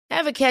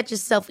Ever catch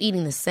yourself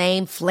eating the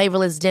same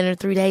flavorless dinner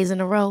 3 days in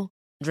a row?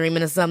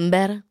 Dreaming of something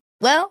better?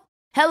 Well,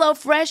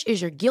 HelloFresh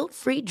is your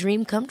guilt-free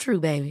dream come true,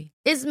 baby.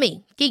 It's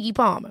me, Keke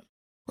Palmer.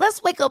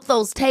 Let's wake up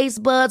those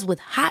taste buds with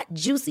hot,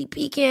 juicy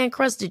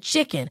pecan-crusted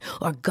chicken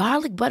or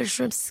garlic butter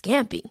shrimp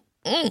scampi.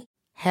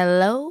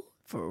 Hello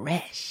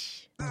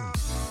Fresh.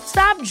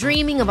 Stop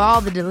dreaming of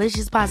all the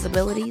delicious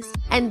possibilities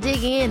and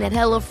dig in at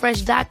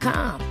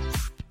HelloFresh.com.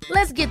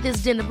 Let's get this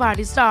dinner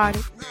party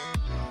started.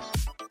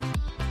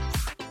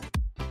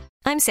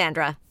 I'm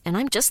Sandra, and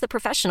I'm just the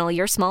professional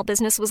your small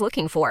business was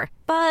looking for.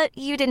 But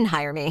you didn't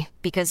hire me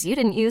because you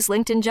didn't use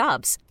LinkedIn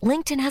Jobs.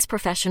 LinkedIn has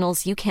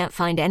professionals you can't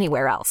find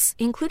anywhere else,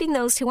 including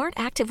those who aren't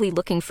actively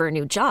looking for a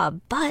new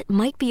job, but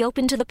might be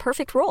open to the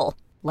perfect role,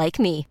 like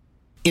me.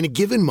 In a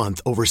given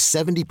month, over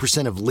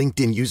 70% of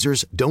LinkedIn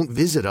users don't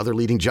visit other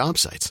leading job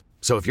sites.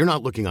 So if you're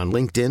not looking on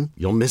LinkedIn,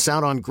 you'll miss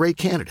out on great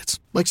candidates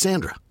like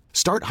Sandra.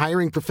 Start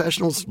hiring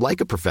professionals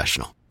like a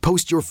professional.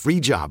 Post your free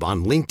job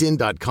on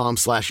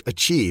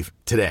linkedin.com/achieve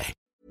today.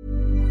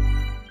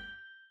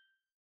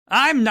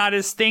 I'm not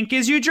as stink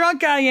as you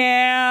drunk I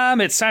am.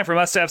 It's time for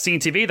Must Have Seen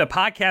TV, the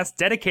podcast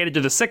dedicated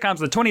to the sitcoms of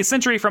the 20th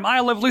century from I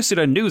Love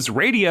Lucida News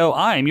Radio.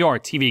 I'm your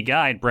TV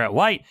guide, Brett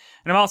White,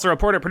 and I'm also a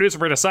reporter, producer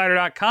for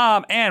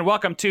Decider.com, and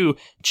welcome to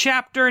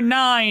Chapter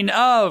 9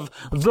 of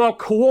The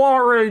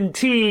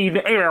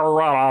Quarantine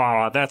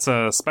Era. That's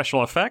a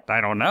special effect,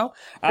 I don't know.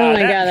 Oh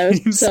my god,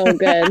 that was so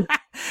good.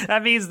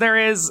 That means there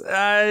is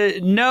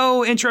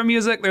no intro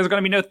music, there's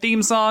going to be no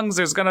theme songs,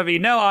 there's going to be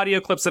no audio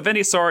clips of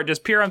any sort,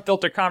 just pure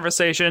unfiltered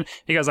conversation,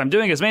 because I'm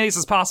doing as many of these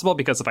as possible,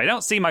 because if I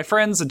don't see my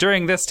friends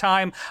during this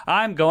time,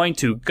 I'm going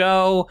to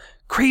go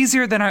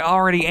crazier than I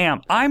already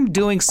am. I'm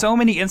doing so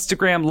many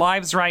Instagram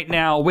lives right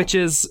now, which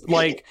is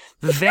like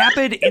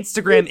vapid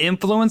Instagram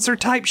influencer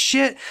type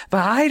shit,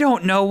 but I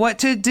don't know what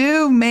to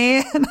do,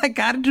 man. I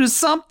gotta do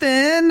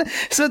something.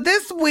 So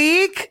this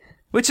week,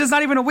 which is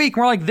not even a week,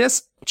 more like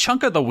this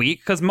chunk of the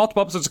week, because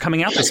multiple episodes are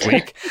coming out this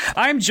week,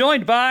 I'm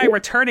joined by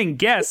returning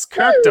guest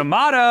Kirk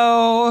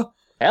D'Amato.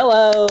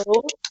 Hello.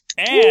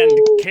 And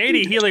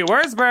Katie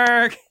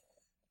Healy-Wurzburg.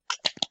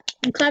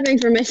 I'm clapping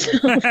for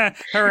myself.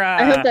 Hurrah.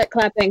 I hope that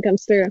clapping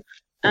comes through.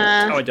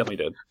 Oh, it definitely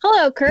did.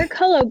 Hello, Kirk.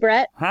 Hello,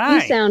 Brett. Hi.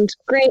 You sound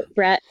great,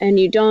 Brett, and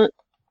you don't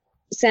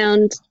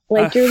sound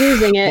like you're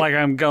losing it. Like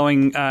I'm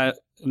going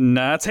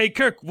nuts. Hey,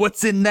 Kirk,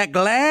 what's in that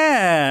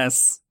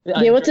glass?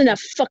 Yeah, what's in that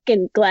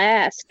fucking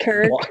glass,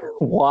 Kirk?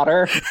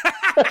 Water.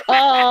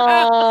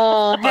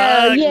 Oh,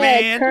 hell Fuck, yeah,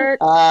 man. Kirk.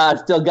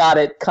 Still got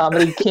it.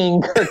 Comedy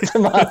King Kirk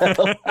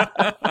D'Amato.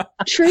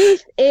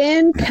 Truth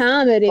in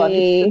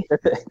comedy.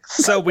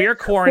 So we're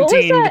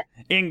quarantined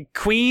in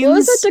Queens. What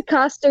was that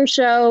DeCoster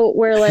show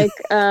where like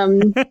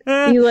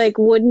you like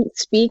wouldn't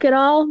speak at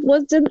all?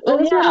 Was it a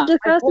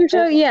DeCoster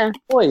show? Yeah.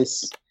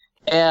 Voice.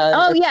 And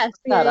oh yes,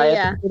 I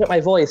had to put up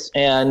my voice,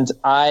 and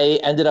I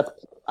ended up.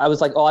 I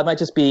was like, oh, I might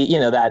just be,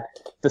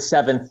 the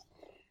seventh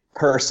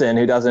person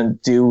who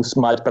doesn't do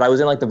much. But I was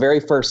in like the very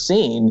first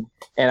scene,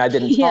 and I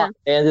didn't talk.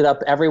 I ended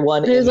up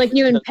everyone. It was like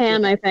you and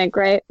Pam, I think,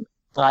 right?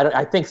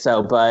 I think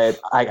so, but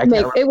I can't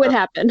remember. It would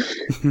happen.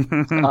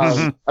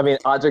 I mean,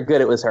 odds are good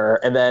it was her.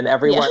 And then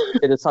everyone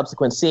in a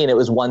subsequent scene, it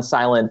was one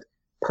silent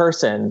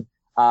person.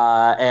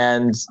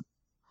 And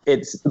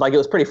it's like, it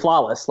was pretty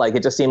flawless. Like,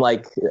 it just seemed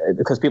like,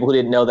 because people who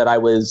didn't know that I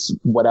was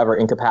whatever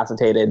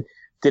incapacitated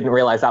didn't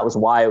realize that was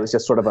why. It was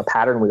just sort of a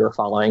pattern we were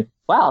following.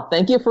 Wow,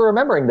 thank you for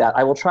remembering that.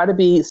 I will try to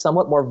be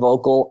somewhat more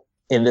vocal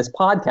in this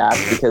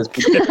podcast because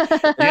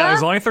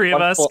there's only three of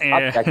us,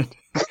 and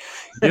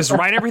just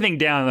write everything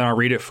down and then I'll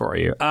read it for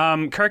you.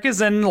 Kirk is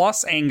in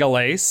Los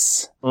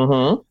Angeles,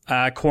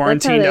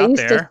 quarantined out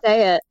there. To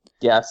say it.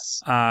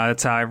 Yes,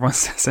 that's how everyone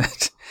says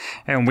it.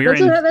 And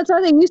that's how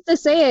they used to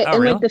say it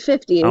in really? like the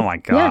 50s. Oh my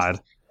god.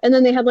 Yes. And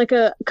then they had like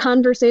a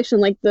conversation,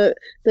 like the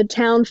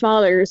town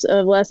fathers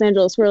of Los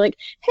Angeles were like,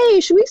 hey,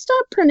 should we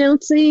stop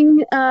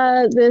pronouncing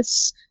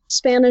this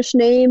Spanish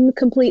name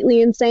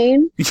completely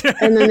insane?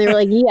 And then they were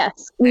like,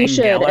 yes, we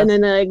should. And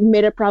then they like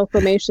made a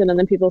proclamation, and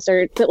then people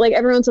started, but like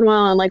every once in a while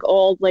on like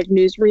old like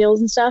newsreels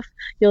and stuff,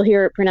 you'll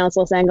hear it pronounced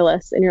Los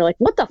Angeles, and you're like,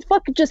 what the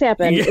fuck just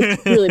happened?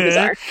 It's really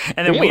bizarre.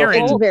 And then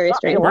it's very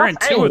strange. We're in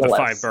two of the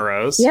 5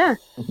 boroughs. Yeah.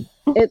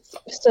 It's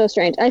so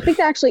strange. I think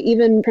they actually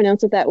even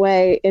pronounce it that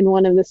way in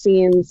one of the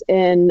scenes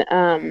in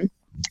Who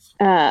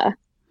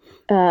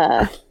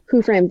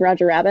Framed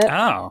Roger Rabbit.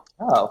 Oh.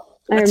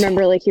 I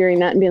remember like hearing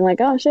that and being like,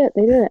 oh shit,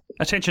 they did it.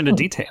 Attention to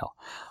detail.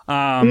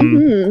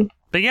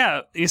 But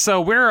yeah,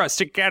 so we're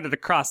scattered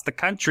across the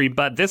country,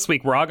 but this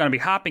week we're all going to be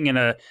hopping in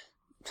a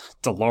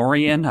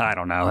DeLorean? I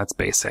don't know. That's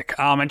basic.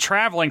 And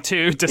traveling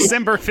to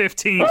December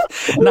 15th,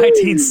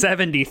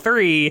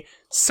 1973,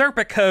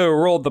 Serpico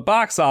ruled the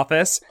box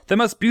office. The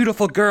Most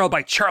Beautiful Girl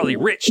by Charlie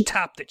Rich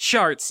topped the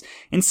charts.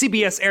 And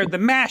CBS aired the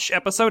MASH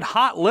episode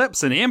Hot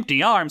Lips and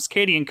Empty Arms.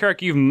 Katie and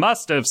Kirk, you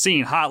must have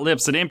seen Hot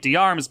Lips and Empty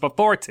Arms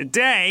before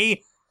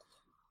today.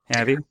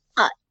 Have you?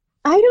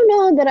 I don't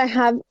know that I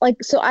have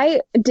so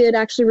I did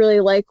actually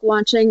really like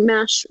watching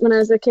MASH when I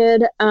was a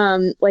kid.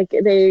 Like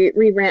they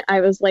reran.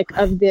 I was like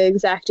of the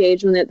exact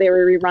age when they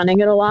were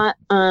rerunning it a lot.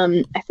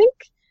 I think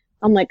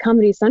on like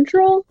Comedy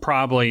Central.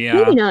 Probably, yeah.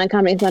 Maybe not on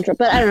Comedy Central,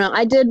 but I don't know.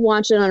 I did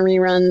watch it on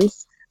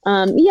reruns.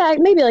 Yeah,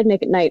 maybe like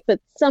Nick at Night, but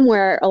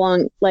somewhere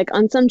along like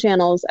on some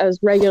channels, I was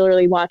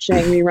regularly watching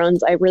reruns.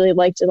 I really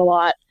liked it a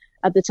lot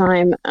at the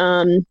time.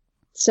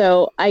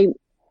 So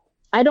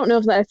I don't know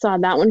if I saw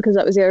that one because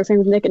that was the other thing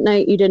with Nick at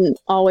Night. You didn't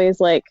always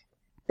they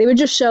would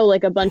just show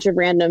like a bunch of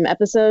random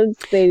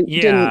episodes. They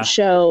didn't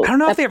show. I don't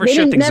know if they ever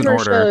showed things in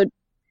order.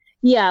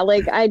 Yeah,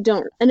 like I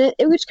don't, and it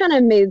which kind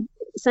of made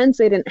sense.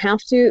 They didn't have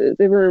to.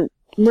 They were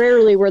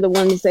rarely were the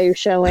ones they were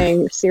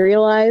showing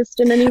serialized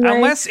in any way.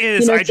 Unless it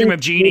is I Dream of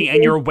Jeannie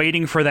and you're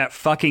waiting for that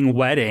fucking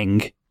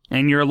wedding.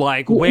 And you're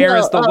like,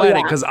 where's the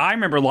wedding? Because I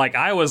remember,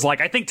 I was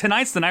like, I think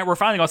tonight's the night we're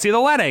finally going to see the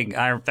wedding.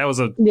 That was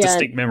a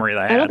distinct memory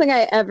that I had. I don't think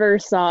I ever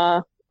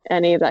saw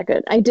any of that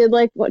good. I did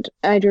like what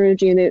I Dream of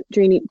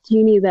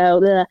Jeannie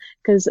though,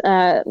 because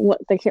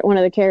one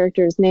of the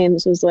characters'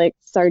 names was like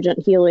Sergeant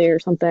Healy or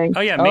something.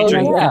 Oh, yeah, Major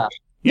Healy.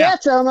 Yeah.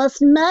 That's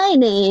almost my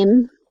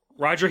name.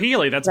 Roger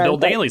Healy, that's Bill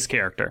Daly's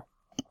character.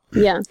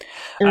 Yeah.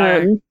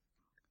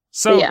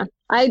 So yeah.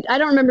 I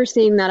don't remember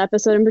seeing that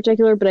episode in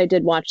particular, but I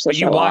did watch the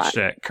show. But you watched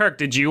it. Kirk,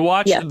 did you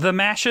watch the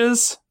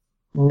MASHes?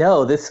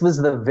 No, this was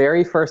the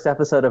very first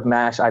episode of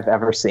MASH I've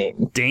ever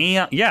seen.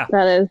 Damn, yeah.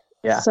 That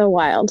is so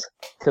wild.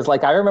 Because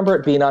I remember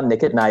it being on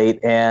Nick at Night,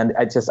 and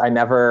it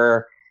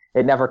never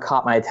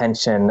caught my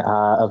attention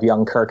of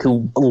young Kirk,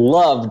 who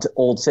loved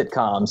old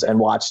sitcoms and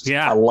watched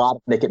a lot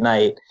of Nick at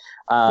Night.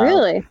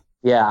 Really?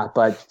 Yeah,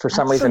 but for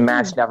some reason,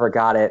 MASH never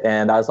got it.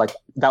 And I was like,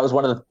 that was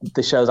one of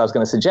the shows I was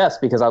going to suggest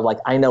because I was like,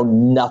 I know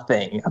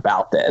nothing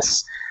about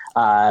this.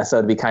 So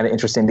it'd be kind of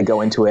interesting to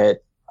go into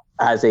it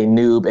as a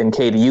noob. And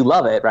Katie, you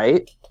love it,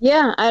 right?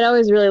 Yeah, I'd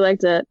always really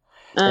liked it.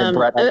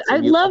 Brett, I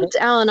loved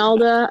Alan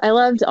Alda. I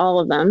loved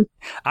all of them.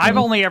 I've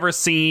only ever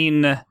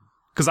seen,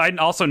 because I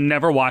also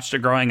never watched it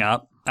growing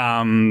up.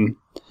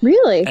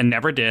 Really? And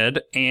never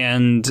did.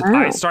 And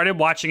I started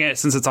watching it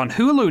since it's on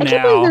Hulu now. I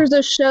can't believe there's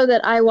a show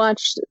that I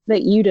watched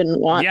that you didn't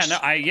watch.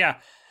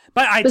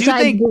 But I Besides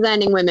do think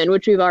Designing Women,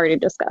 which we've already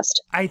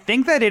discussed. I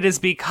think that it is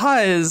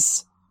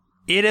because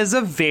it is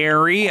a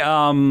very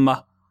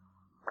so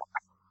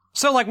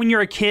like when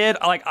you're a kid,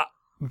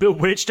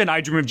 Bewitched and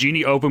I Dream of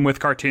Jeannie open with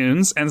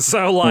cartoons, and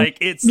so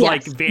it's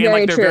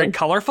they're very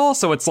colorful,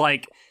 so it's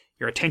like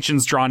your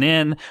attention's drawn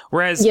in.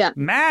 Whereas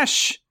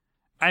MASH,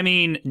 I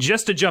mean,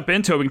 just to jump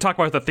into it, we can talk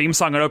about the theme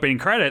song and opening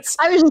credits.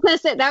 I was just going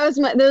to say that was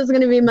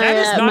going to be my. That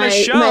is not a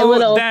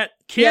show that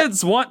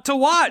kids want to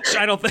watch.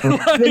 I don't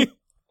think.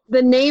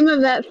 The name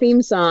of that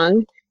theme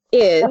song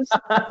is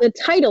the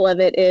title of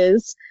it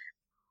is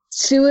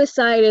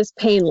 "Suicide is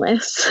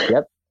Painless."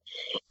 Yep.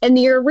 And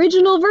the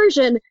original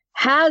version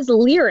has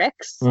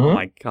lyrics. Oh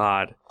my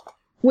god.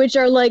 Which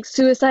are like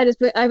suicide is.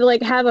 I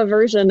have a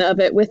version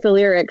of it with the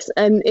lyrics,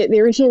 and the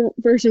original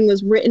version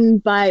was written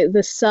by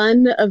the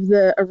son of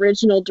the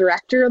original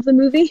director of the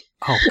movie.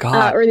 Oh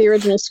god! Or the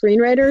original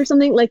screenwriter or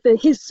something.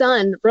 His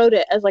son wrote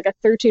it as a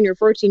 13 or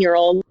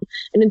 14-year-old,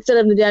 and instead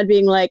of the dad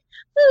being like,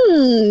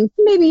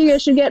 maybe I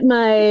should get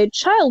my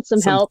child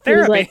some help. He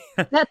was like,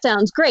 that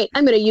sounds great.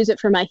 I'm going to use it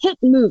for my hit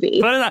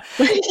movie.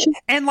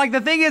 And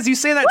the thing is, you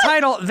say that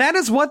title, that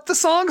is what the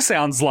song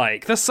sounds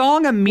like. The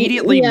song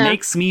immediately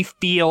makes me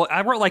feel,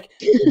 I wrote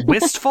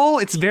wistful.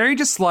 It's very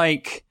just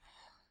it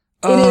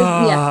is,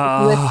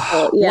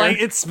 wistful.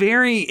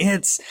 Yeah.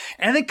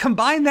 And then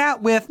combine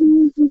that with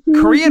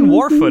Korean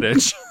War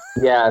footage.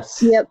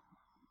 Yes. Yep.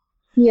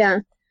 Yeah.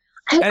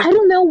 I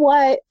don't know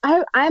why.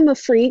 I'm a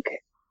freak.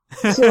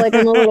 So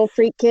I'm a little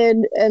freak kid,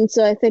 and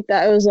so I think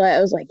that I was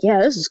like,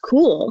 yeah, this is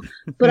cool.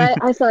 But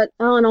I thought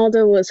Alan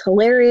Alda was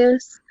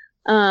hilarious,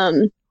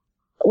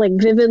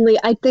 vividly.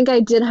 I think I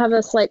did have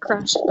a slight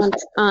crush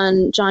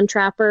on John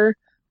Trapper,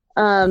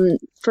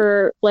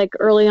 for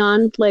early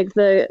on,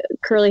 the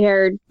curly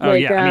haired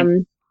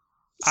sidekick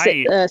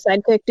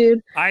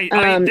dude. I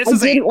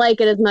didn't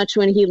like it as much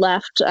when he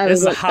left. I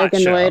was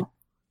annoyed. Show.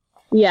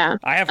 Yeah,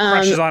 I have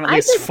crushes on at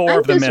least four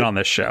of the men on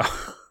this show.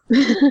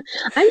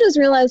 I'm just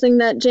realizing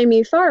that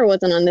Jamie Farr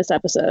wasn't on this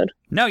episode.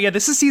 No, yeah,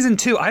 this is season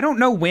 2. I don't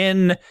know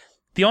when.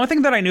 The only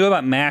thing that I knew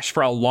about MASH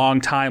for a long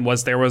time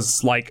was there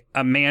was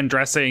a man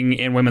dressing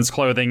in women's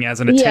clothing as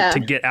an attempt to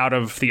get out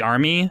of the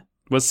army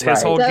was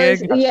his whole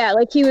gig.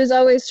 He was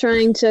always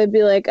trying to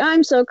be like,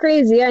 I'm so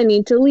crazy, I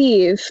need to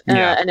leave.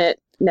 And it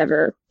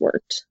never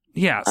worked.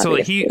 Yeah, so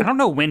I don't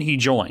know when he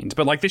joined,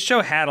 but this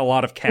show had a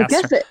lot of cast.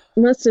 I guess it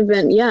must have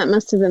been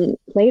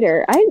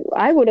later.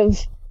 I would have.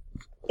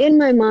 In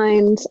my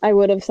mind, I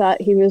would have thought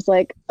he was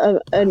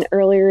an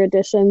earlier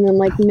edition than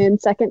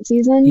mid-second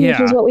season, which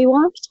is what we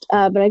watched.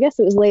 But I guess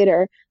it was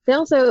later. They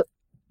also,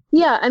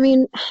 I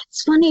mean,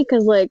 it's funny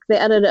because they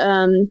added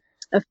a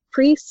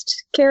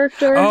priest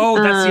character.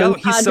 Oh, that's the other.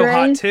 He's Padre. So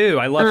hot too.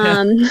 I love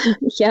him.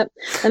 Yep,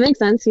 that makes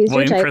sense. He's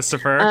William your type.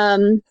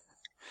 Christopher.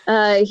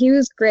 He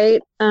was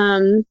great.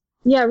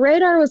 Yeah,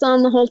 Radar was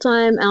on the whole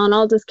time. Alan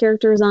Alda's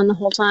character was on the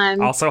whole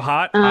time. Also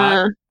hot.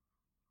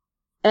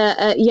 Yeah,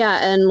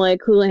 and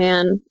like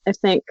Houlihan, I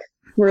think,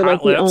 were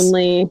Hot like lips. the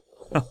only.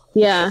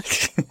 Yeah,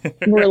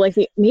 were like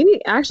the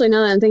maybe actually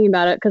now that I'm thinking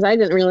about it, because I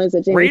didn't realize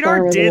that Jamie Radar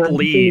Farr was did on from the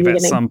leave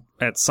beginning.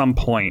 at some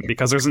point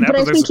because there's an But I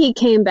episode. think he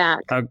came back.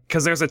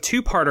 Because there's a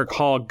two-parter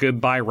called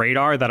Goodbye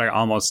Radar that I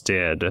almost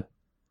did.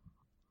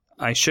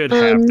 I should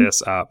have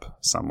this up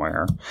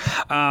somewhere.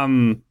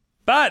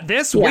 But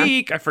this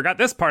week, I forgot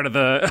this part of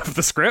the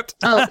script.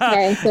 Oh,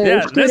 okay. So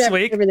Yeah, screwed this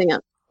week, everything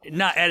up.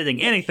 not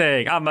editing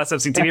anything. I must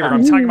have seen TV.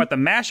 I'm talking about the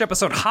MASH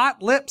episode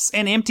Hot Lips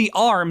and Empty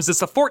Arms. It's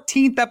the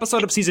 14th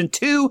episode of season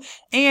 2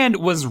 and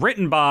was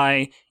written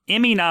by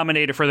Emmy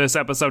nominated for this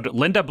episode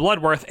Linda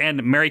Bloodworth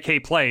and Mary Kay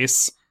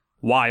Place.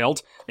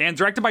 Wild. And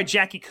directed by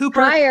Jackie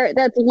Cooper.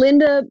 That's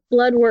Linda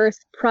Bloodworth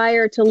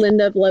prior to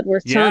Linda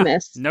Bloodworth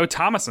Thomas. No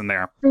Thomas in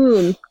there.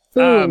 Boom.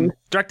 Boom.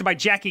 Directed by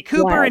Jackie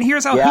Cooper. Wow. And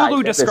here's how Yeah, I Hulu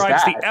noticed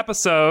describes that. the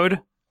episode.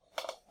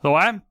 The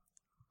what?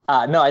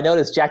 No, I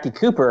noticed Jackie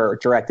Cooper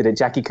directed it.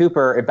 Jackie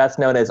Cooper, best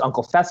known as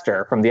Uncle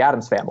Fester from The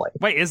Addams Family.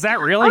 Wait, is that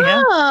really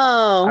him?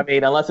 Oh. I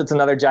mean, unless it's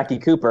another Jackie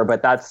Cooper,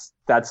 but that's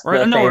the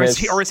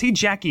famous... Or is he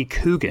Jackie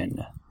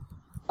Coogan?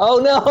 Oh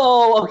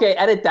no! Okay,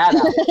 edit that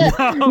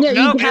out. No, Yeah,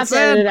 no, you have it's to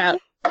edit in. it out.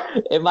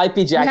 It might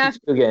be Jackie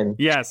Coogan.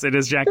 Yes, it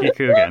is Jackie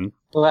Coogan.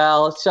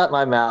 Well, shut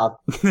my mouth.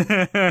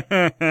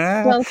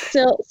 Well,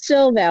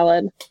 still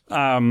valid.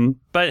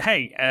 But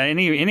hey,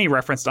 any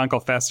reference to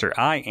Uncle Fester,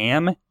 I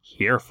am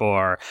here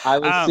for. I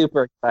was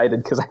super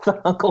excited because I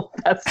thought Uncle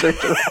Fester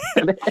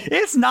directed it.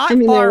 It's not I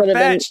mean, that far would've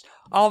been- fetched.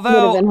 Would have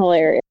Although, been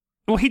hilarious.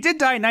 well, he did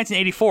die in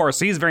 1984,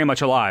 so he's very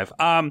much alive.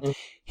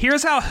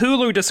 Here's how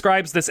Hulu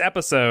describes this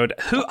episode.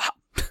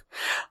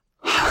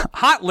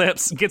 Hot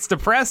Lips gets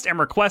depressed and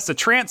requests a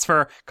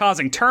transfer,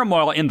 causing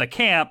turmoil in the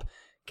camp.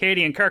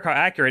 Katie and Kirk, how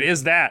accurate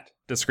is that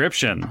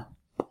description?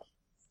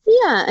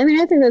 Yeah, I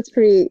mean, I think that's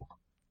pretty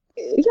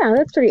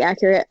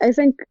accurate. I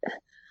think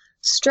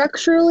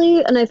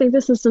structurally, and I think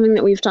this is something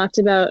that we've talked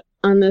about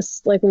on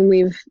this, like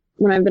when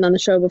I've been on the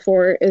show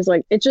before, is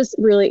like, it's just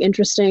really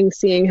interesting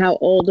seeing how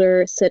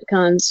older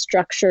sitcoms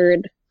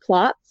structured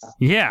plots.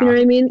 Yeah. You know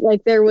what I mean?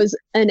 Like there was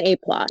an A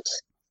plot.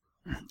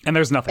 And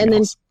there's nothing And then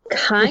else.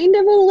 kind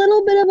of a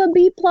little bit of a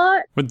B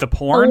plot. With the A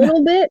porn?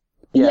 little bit.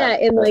 Yeah. Yeah,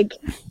 and like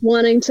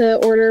wanting to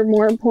order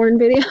more porn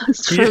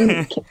videos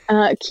from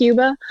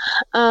Cuba.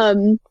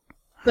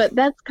 But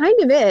that's kind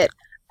of it.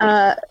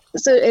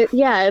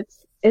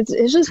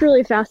 It's just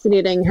really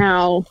fascinating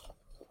how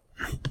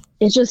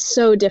it's just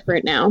so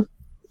different now,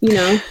 you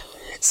know?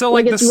 So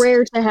Like this, it's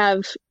rare to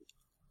have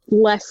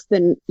less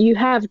than you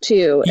have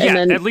two. yeah, and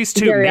then at least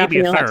two, very maybe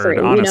often a you'll have third, three,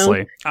 honestly.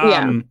 You know?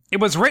 Yeah. It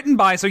was written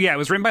by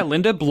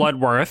Linda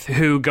Bloodworth,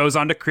 who goes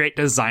on to create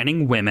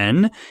Designing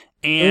Women,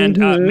 and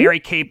Mary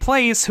Kay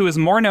Place, who is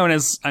more known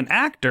as an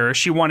actor.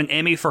 She won an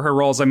Emmy for her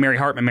roles on Mary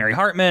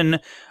Hartman.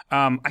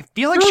 I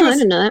feel like I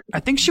didn't know that. I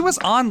think she was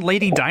on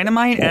Lady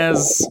Dynamite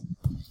as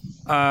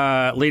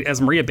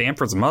Maria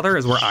Bamford's mother,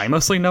 is where I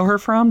mostly know her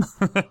from.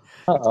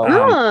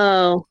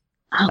 Oh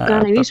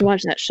God, I need to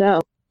watch that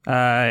show.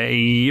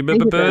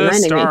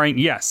 Starring,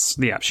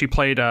 she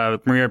played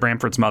Maria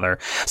Bamford's mother.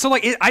 So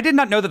like, I did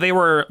not know that they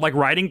were like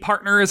writing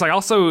partners. I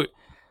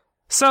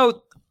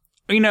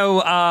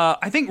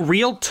think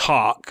real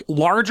talk,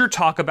 larger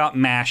talk about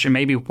MASH, and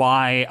maybe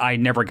why I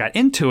never got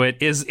into it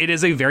is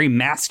a very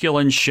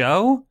masculine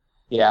show.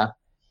 Yeah.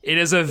 It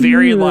is a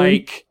very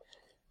like,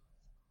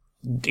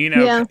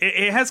 Yeah.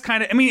 it has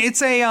kind of. I mean,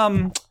 it's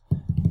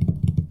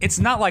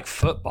not like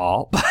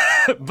football,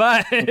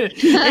 but it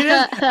is.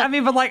 I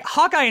mean, but like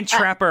Hawkeye and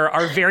Trapper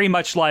are very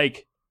much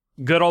like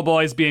good old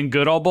boys being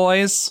good old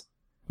boys.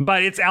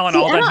 But it's Alan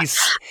Alda.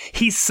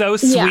 He's so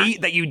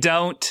sweet that you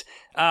don't.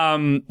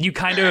 You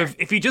kind of,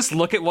 if you just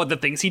look at what the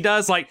things he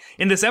does, like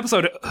in this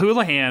episode,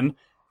 Houlihan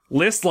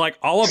lists like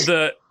all of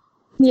the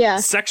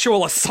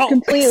sexual assault,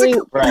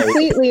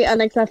 completely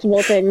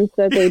unacceptable things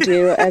that they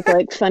do as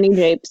like funny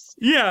japes.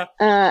 Yeah.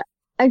 I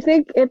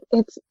think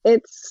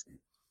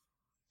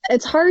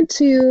it's hard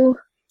to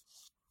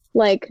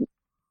like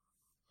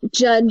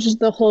judge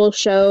the whole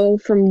show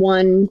from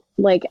one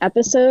like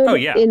episode. Oh,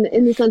 yeah.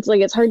 In the sense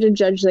like it's hard to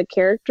judge the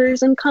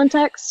characters in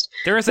context.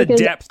 There is a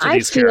depth to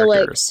these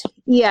characters.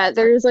 Like,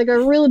 there's like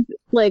a real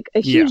like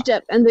a huge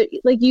depth, and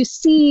like you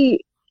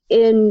see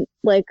in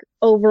like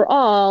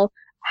overall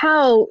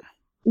how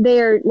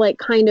they're like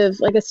kind of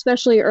like,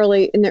 especially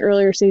early in the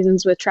earlier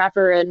seasons with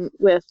Trapper and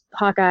with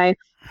Hawkeye,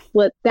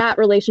 what that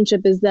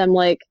relationship is them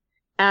like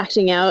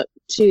acting out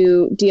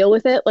to deal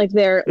with it. Like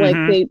they're like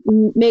they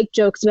make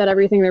jokes about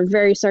everything. They're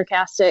very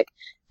sarcastic.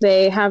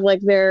 They have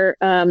like their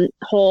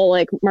whole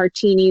like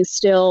martinis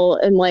still,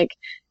 and like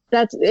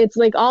it's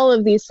like all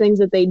of these things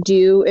that they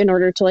do in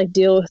order to like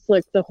deal with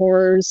like the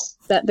horrors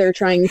that they're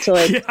trying to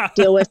like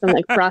deal with and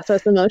like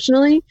process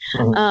emotionally.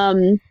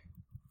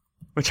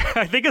 Which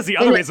I think is the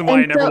other reason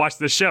why I never watched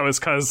this show, is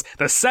because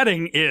the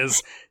setting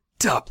is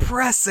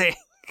depressing.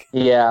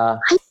 Yeah.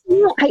 I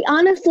I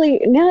honestly,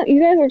 now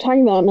you guys are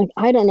talking about it, I'm like,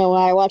 I don't know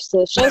why I watched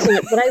the show so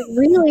much, but I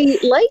really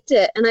liked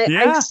it. And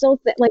I still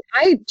think, like,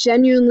 I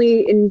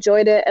genuinely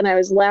enjoyed it, and I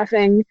was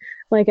laughing,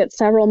 like, at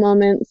several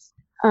moments.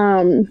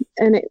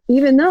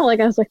 Even though, like,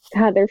 I was like,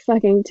 God, they're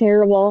fucking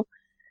terrible.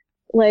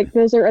 Like,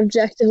 those are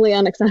objectively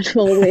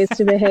unacceptable ways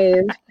to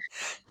behave.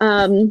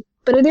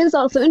 But it is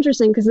also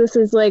interesting because this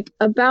is, like,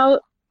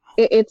 about,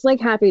 it's like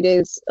Happy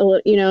Days,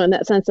 you know, in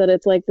that sense that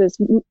it's like this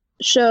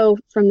show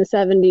from the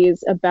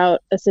 70s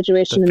about a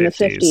situation in the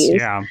 50s.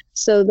 Yeah.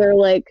 So they're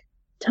like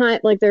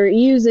they're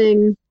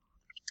using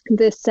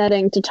this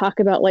setting to talk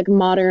about like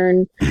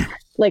modern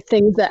like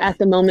things that at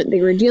the moment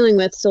they were dealing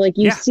with. So like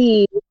you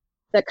see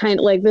that kind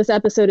of like this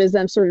episode is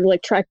them sort of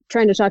like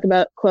trying to talk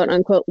about quote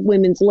unquote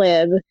women's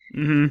lib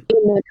in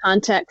the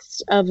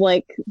context of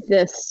like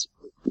this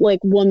like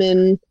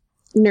woman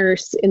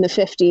nurse in the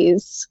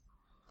 50s.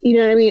 You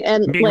know what I mean?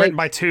 And being like, written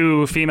by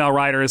two female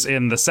writers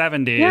in the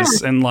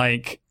 70s and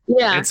like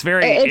it's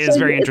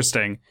very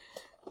interesting.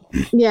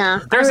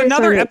 Yeah. There's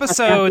another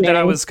episode that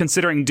I was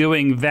considering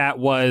doing that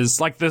was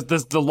like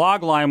the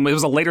log line, it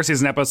was a later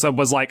season episode,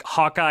 was like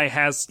Hawkeye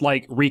has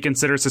like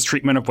reconsiders his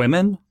treatment of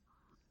women.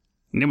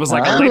 And it was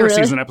like a later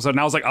season episode, and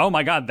I was like, oh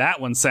my God,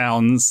 that one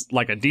sounds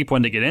like a deep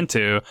one to get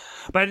into.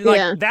 But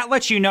like that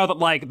lets you know that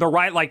like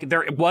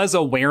there was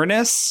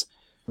awareness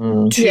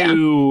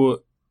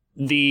to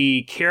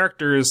the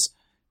characters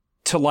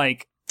to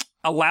like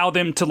allow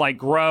them to like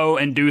grow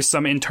and do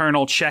some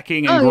internal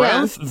checking and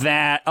growth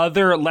that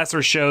other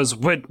lesser shows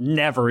would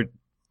never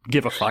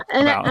give a fuck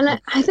about.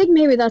 And I think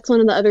maybe that's one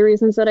of the other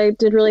reasons that I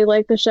did really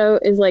like the show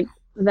is like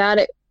that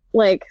it,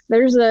 like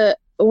there's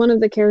one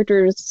of the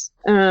characters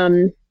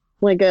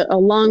like a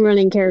long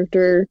running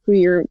character who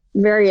you're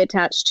very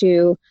attached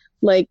to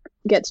like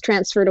gets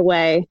transferred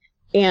away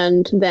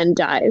and then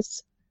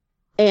dies,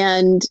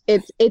 and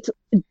it's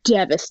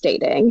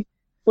devastating.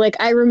 Like,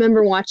 I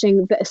remember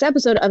watching this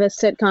episode of a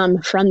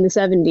sitcom from the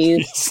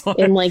 70s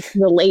in, like,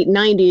 the late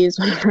 90s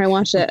whenever I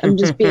watched it. I'm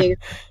just being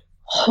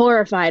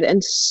horrified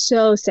and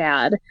so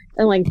sad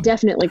and, like,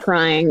 definitely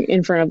crying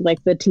in front of,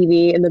 like, the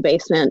TV in the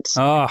basement.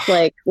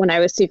 Like, when I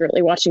was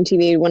secretly watching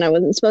TV when I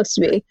wasn't supposed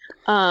to be.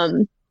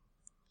 And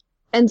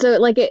so,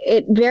 like,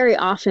 it very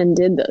often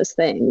did those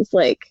things.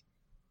 Like,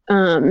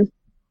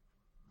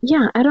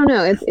 yeah, I don't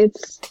know.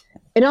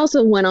 It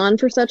also went on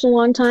for such a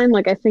long time.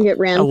 Like, I think it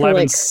ran for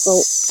like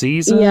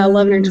seasons. Yeah,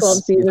 11 or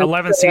 12 seasons.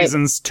 11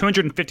 seasons,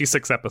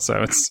 256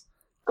 episodes.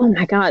 Oh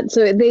my God.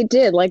 So they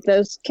did, like,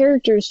 those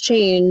characters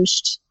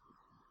changed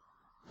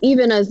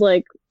even as,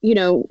 like, you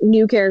know,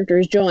 new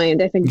characters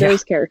joined. I think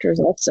those characters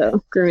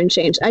also grew and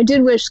changed. I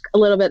did wish a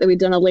little bit that we'd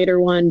done a later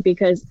one,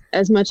 because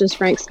as much as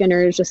Frank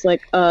Skinner is just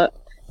like an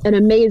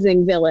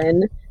amazing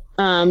villain,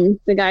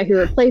 the guy who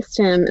replaced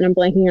him, and I'm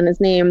blanking on his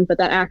name, but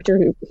that actor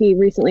who he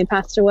recently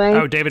passed away.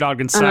 Oh, David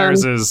Ogden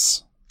Stiers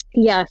is.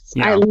 Yes,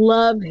 I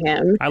love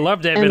him. I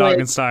love David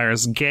Ogden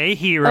Stiers. Gay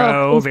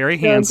hero, very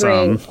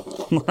handsome.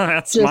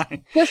 That's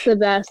just the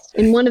best.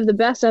 In one of the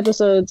best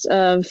episodes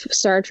of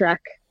Star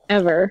Trek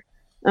ever,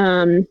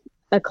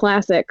 a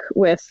classic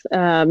with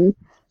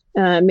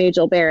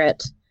Majel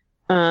Barrett.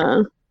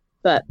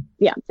 But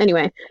yeah,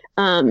 anyway,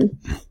 I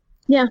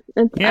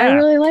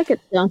really like it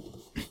still.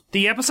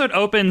 The episode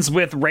opens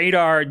with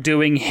Radar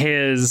doing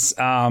his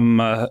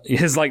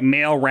like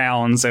mail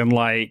rounds and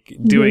like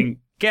doing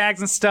gags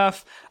and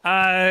stuff.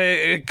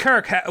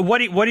 Kirk,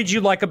 what did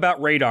you like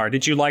about Radar?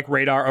 Did you like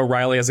Radar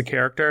O'Reilly as a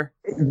character?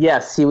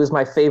 Yes, he was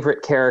my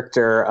favorite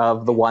character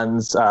of the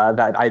ones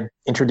that I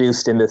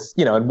introduced in this.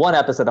 You know, in one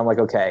episode, I'm like,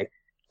 okay,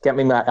 get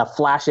me a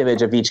flash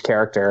image of each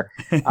character.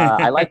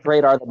 I liked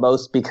Radar the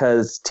most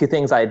because two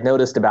things I had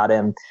noticed about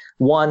him.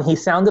 One, he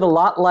sounded a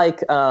lot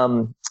like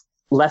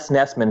Les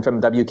Nessman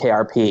from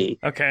WKRP.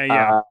 Okay,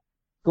 yeah.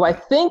 Who I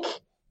think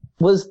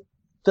was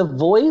the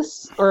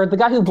voice, or the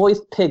guy who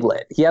voiced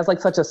Piglet. He has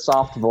like such a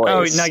soft voice.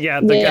 Oh, no,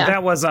 yeah.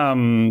 That was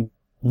John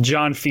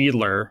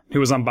Fiedler, who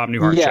was on Bob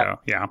Newhart's show.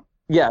 Yeah.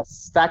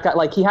 Yes, that guy,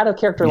 like, he had a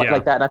character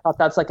like that, and I thought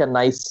that's like a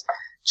nice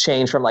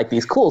change from like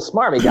these cool,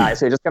 smarmy guys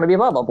who are just going to be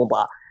blah, blah, blah,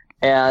 blah.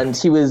 And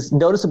he was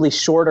noticeably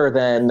shorter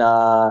than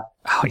I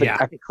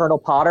think Colonel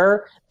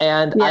Potter,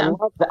 and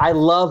I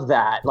love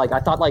that. Like, I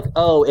thought, like,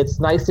 oh, it's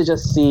nice to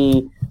just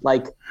see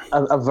like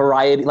a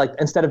variety. Like,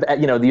 instead of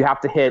you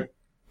have to hit.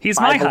 He's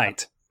my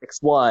height.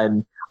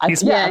 6'1".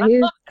 He's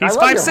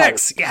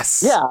 5'6".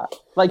 Yes. Yeah,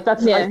 like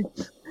that's. Yeah.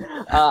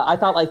 I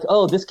thought, like,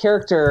 oh, this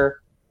character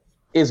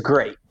is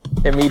great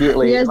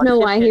immediately. You guys know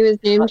why he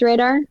was named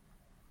Radar?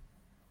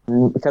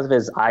 Because of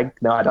his eye?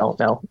 No, I don't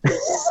know.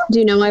 Do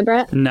you know why,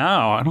 Brett?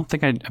 No, I don't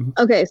think I.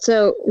 Okay,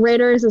 so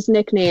Radar is his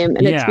nickname,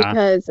 and it's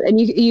because, and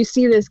you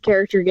see this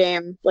character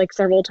game like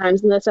several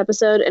times in this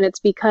episode, and it's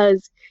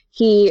because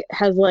he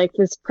has like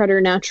this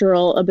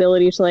preternatural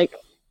ability to like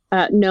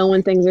know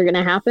when things are going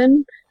to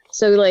happen.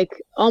 So like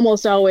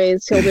almost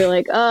always he'll be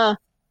like,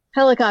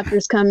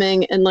 helicopter's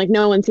coming, and like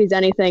no one sees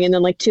anything, and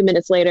then like 2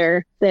 minutes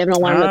later they have an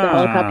alarm that the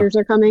helicopters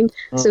are coming.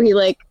 So he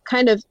like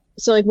kind of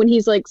so like when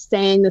he's like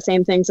saying the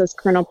same things as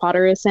Colonel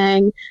Potter is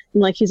saying,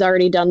 and like he's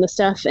already done the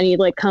stuff, and he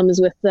like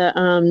comes with the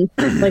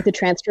like the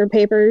transfer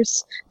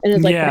papers, and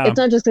it's like it's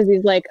not just because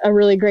he's like a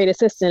really great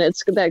assistant.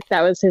 It's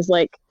that was his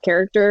like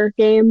character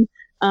game.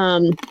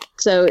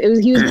 So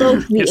he was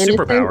both the innocent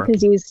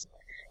because he's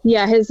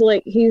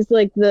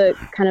the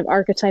kind of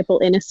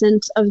archetypal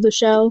innocent of the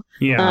show.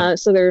 Yeah.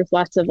 So there's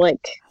lots of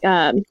like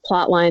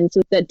plot lines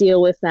that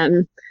deal with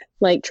them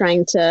like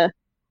trying to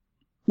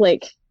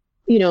like,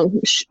 you know,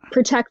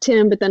 protect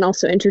him, but then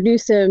also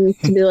introduce him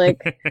to be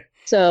like,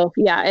 so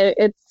yeah,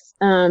 it's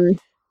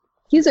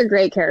he's a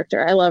great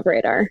character. I love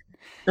Radar.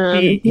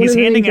 He's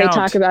handing out. They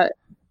talk about.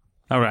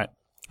 All right.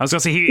 I was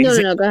gonna say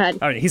no, go ahead.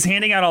 All right, he's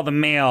handing out all the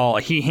mail.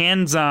 He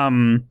hands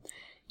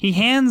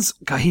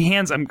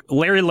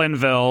Larry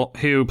Linville,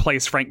 who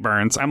plays Frank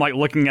Burns. I'm like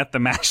looking at the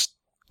MASH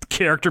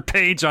character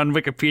page on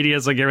Wikipedia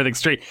as like everything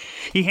straight.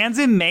 He hands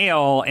him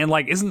mail, and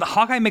like, isn't the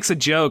Hawkeye makes a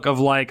joke of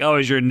like, oh,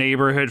 is your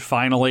neighborhood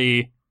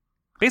finally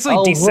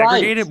basically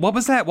desegregated? Right. What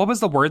was that? What was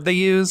the word they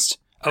used?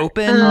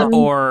 Open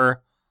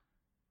or?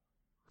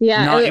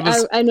 Yeah,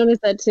 no, I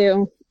noticed that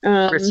too.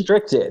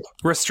 Restricted.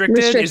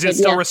 Is it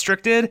still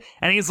restricted?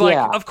 And he's like,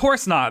 of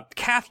course not.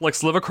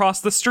 Catholics live across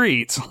the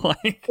street.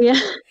 Like, yeah.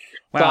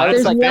 Wow,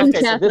 there's like, one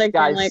okay, Catholic so this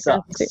guy like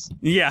sucks.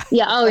 Yeah.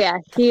 Yeah. Oh yeah.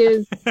 He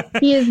is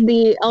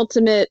the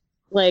ultimate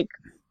like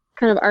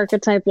kind of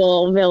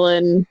archetypal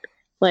villain.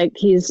 Like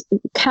he's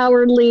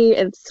cowardly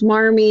and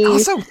smarmy.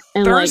 Also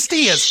and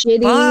thirsty like, as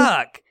shitty.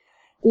 Fuck.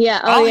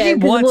 Yeah. All yeah. he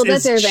wants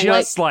is everything.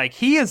 just like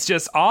he is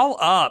just all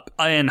up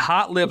in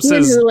Hot Lips. He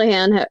and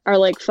Houlihan are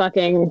like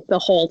fucking the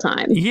whole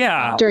time.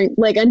 Yeah. During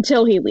like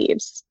until he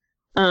leaves.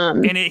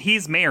 And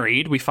he's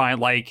married. We find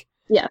like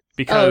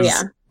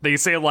because they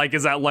say like,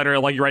 is that letter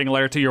like you're writing a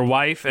letter to your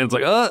wife? And it's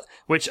like,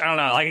 which I don't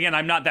know. Like again,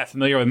 I'm not that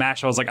familiar with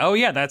MASH. I was like, oh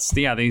yeah,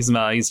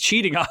 he's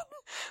cheating on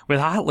with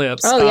Hot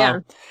Lips. Oh yeah,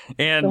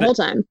 and the whole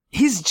time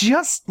he's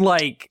just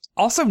like.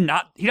 Also,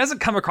 he doesn't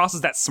come across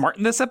as that smart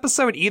in this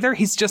episode either.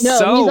 He's just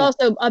he's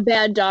also a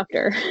bad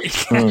doctor.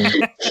 He's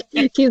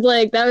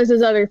like, that was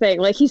his other thing.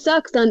 Like, he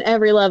sucks on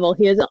every level.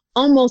 He has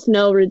almost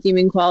no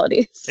redeeming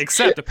qualities.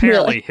 Except,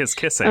 apparently, his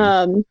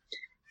kissing.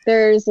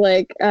 There's,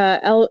 like,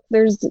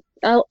 episodes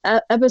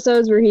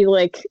where he,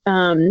 like,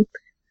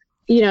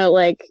 you know,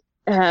 like,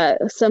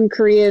 some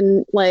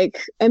Korean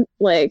like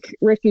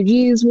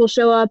refugees will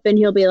show up and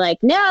he'll be like,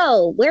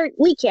 no,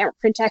 we can't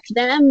protect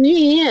them.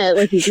 Yeah,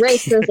 like he's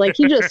racist. Like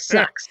he just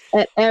sucks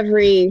at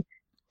every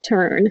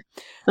turn.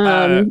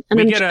 And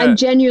I'm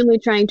genuinely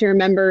trying to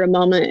remember a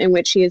moment in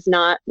which he is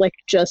not like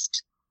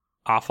just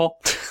awful,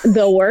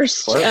 the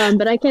worst.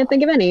 But I can't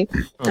think of any.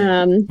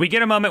 We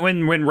get a moment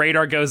when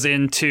Radar goes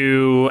in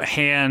to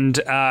hand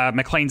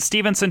McLean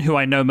Stevenson, who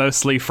I know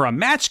mostly from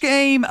Match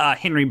Game,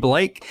 Henry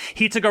Blake.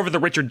 He took over the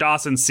Richard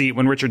Dawson seat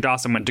when Richard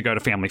Dawson went to go to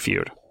Family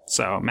Feud.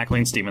 So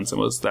McLean Stevenson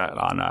was that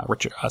on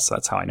Richard. So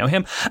that's how I know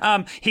him.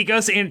 He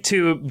goes in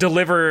to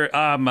deliver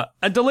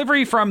a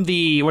delivery from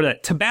the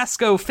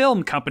Tabasco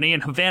Film Company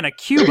in Havana,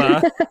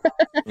 Cuba.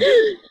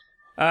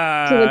 To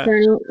the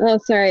Colonel. Oh,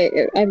 sorry.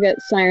 I've got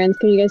sirens.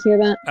 Can you guys hear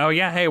that? Oh,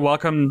 yeah. Hey,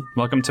 welcome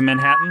to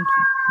Manhattan.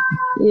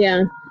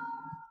 Yeah.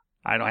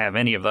 I don't have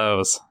any of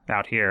those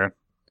out here.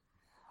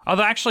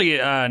 Although, actually,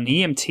 an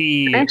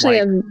EMT... I actually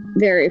have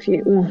very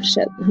few. Oh,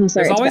 shit. I'm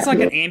sorry. There's always like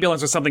an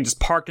ambulance or something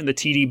just parked in the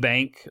TD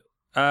Bank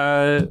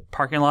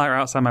parking lot or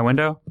outside my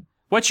window.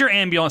 What's your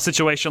ambulance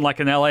situation like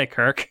in LA,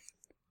 Kirk?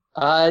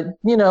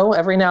 You know,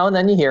 every now and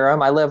then you hear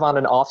them. I live on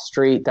an off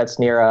street that's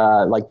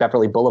near like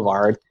Beverly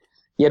Boulevard.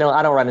 You know,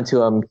 I don't run into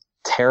them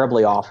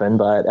terribly often,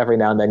 but every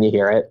now and then you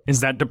hear it.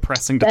 Is that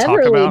depressing to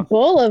Beverly talk about?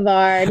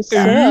 Boulevard, so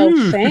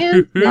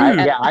fancy.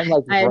 I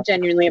like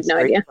genuinely have no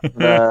idea.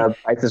 The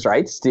Price is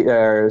Right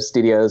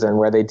studios and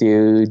where they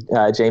do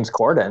James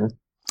Corden.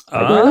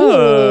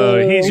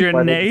 Oh, he's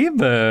your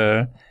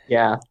neighbor.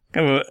 Yeah.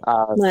 Throw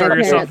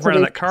yourself in front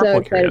of that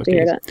carpool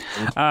karaoke.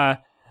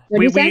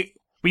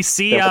 We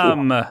see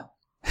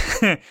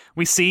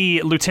we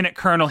see Lieutenant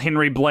Colonel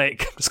Henry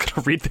Blake. I'm just going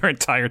to read their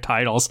entire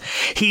titles.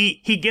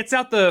 He gets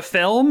out the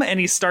film and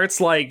he starts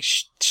like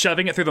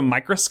shoving it through the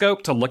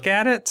microscope to look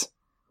at it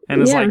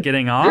and is like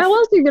getting off. How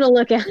else are you going to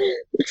look at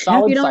it? You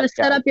don't want to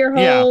set up your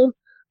whole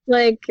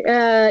like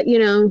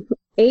 8mm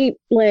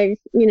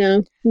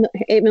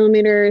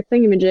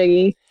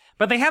thingamajiggy.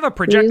 But they have a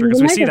projector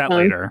because we see that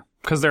later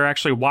because they're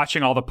actually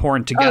watching all the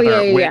porn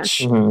together,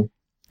 which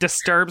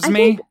disturbs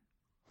me.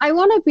 I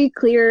want to be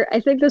clear. I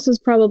think this is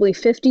probably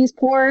 50s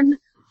porn.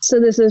 So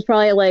this is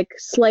probably like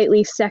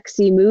slightly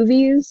sexy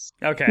movies.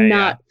 Okay.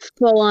 Not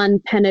full-on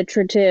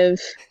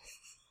penetrative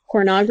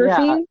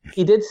pornography. Yeah,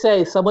 he did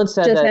say, someone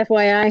said just that,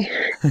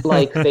 FYI.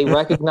 like they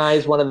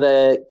recognize one of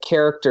the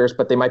characters,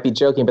 but they might be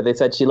joking, but they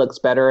said she looks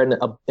better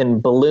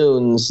in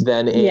balloons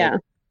than in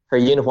her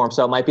uniform.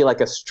 So it might be like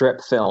a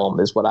strip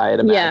film is what I had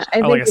imagined. Yeah, I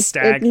think like a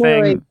stag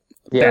thing?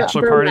 Like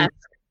bachelor party?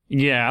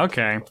 Yeah,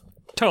 okay.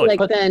 Totally.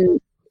 Like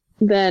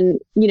then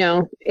you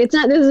know, this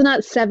is not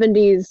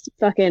 70s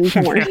fucking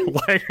porn. You know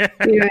what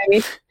I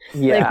mean?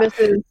 Yeah. Like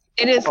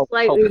It is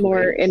slightly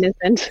more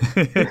innocent.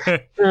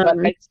 But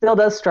it still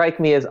does strike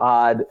me as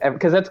odd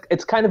because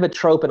it's kind of a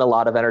trope in a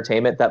lot of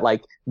entertainment that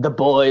like the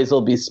boys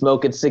will be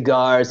smoking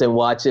cigars and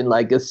watching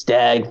like a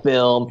stag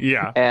film.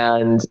 Yeah.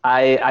 And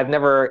I've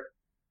never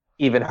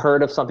even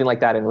heard of something like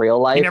that in real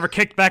life. You never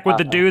kicked back with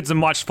the dudes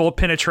and watched Full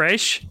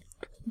Penetration?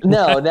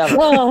 No, never.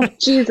 Oh,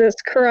 Jesus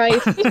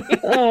Christ.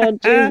 Oh,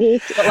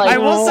 Jesus. But, like, I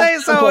will say,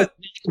 so like,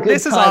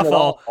 this is time at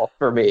awful. all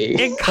for me.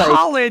 In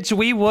college,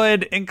 me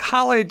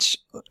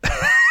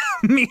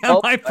and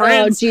my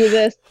friends,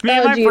 Jesus. me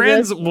and my Jesus.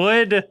 friends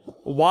would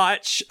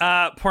watch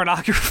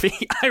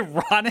pornography,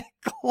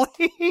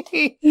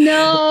 ironically.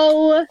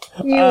 No,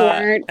 you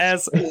weren't.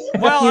 As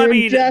well, You I were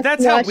mean, just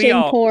that's how we watching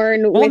all.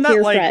 porn Well, with not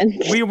your like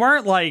friends. we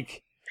weren't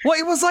like. Well,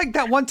 it was like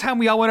that one time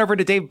we all went over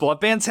to Dave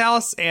Bloodband's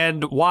house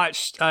and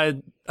watched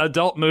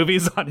adult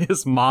movies on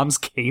his mom's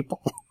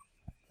cable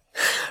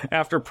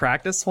after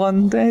practice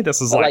one day. This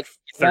was like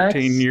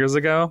 13 years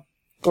ago.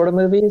 Sort of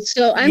movies.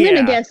 So I'm going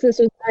to guess this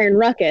was Iron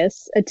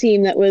Ruckus, a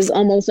team that was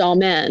almost all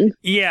men.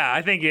 Yeah,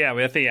 I think, yeah.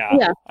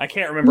 Yeah. I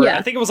can't remember. Yeah.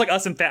 I think it was like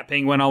us and Fat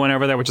Penguin all went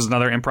over there, which is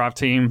another improv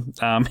team.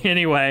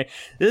 Anyway,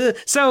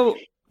 so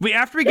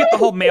after we get the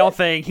whole mail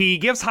thing, he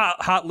gives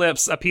Hot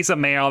Lips a piece of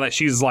mail that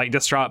she's like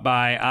distraught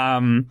by.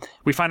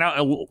 We find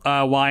out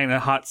why in a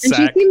hot And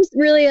sack. she seems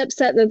really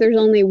upset that there's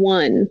only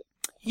one,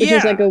 which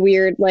is Yeah. like a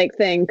weird like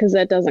thing because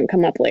that doesn't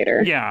come up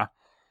later. Yeah.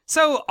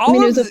 So I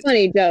mean, it was a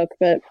funny joke,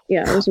 but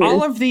yeah, it was weird.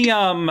 all of the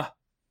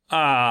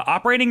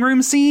operating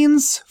room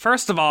scenes,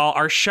 first of all,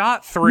 are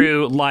shot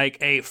through like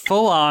a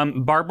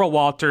full-on Barbara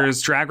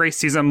Walters Drag Race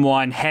Season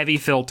 1 heavy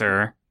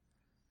filter.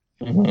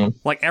 Mm-hmm.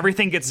 Like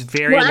everything gets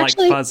very Well,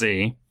 actually,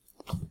 fuzzy.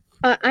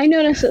 I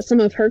noticed that some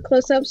of her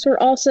close-ups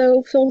were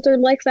also filtered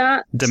like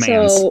that.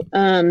 Demands. So,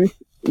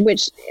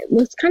 which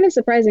was kind of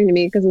surprising to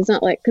me because it's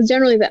not like, because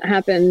generally that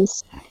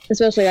happens,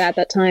 especially at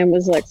that time,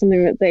 was like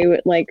something that they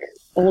would like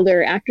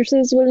older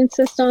actresses would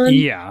insist on.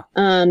 Yeah.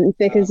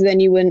 Because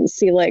then you wouldn't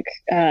see like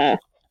they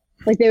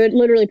would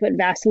literally put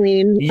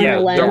Vaseline on Yeah,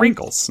 the lens. the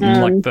wrinkles.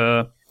 And, like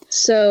the...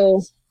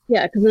 So,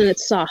 yeah, because then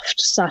it's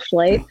soft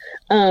light.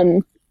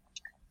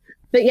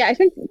 But yeah, I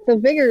think the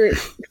bigger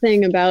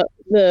thing about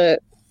the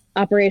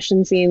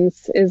operation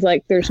scenes is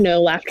like there's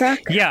no laugh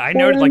track. Yeah, I for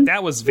noted them. like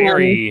that was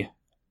very...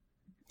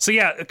 So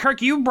yeah,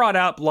 Kirk, you brought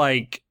up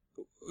like...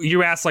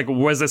 You asked like,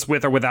 was this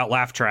with or without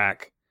laugh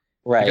track?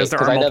 Right. Because there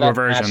are I know multiple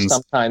that Match versions.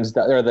 sometimes,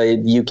 or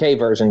the UK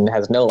version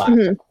has no laugh.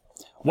 Mhm.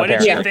 What did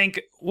apparently. you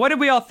think? What did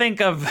we all think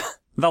of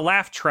the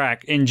laugh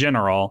track in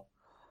general?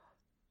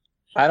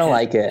 I don't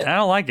like it. I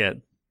don't like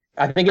it.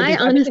 I think I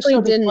the honestly show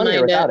would be didn't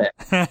funnier mind without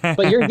it.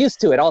 But you're used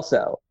to it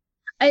also.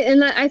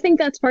 I think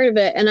that's part of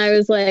it. And I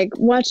was like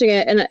watching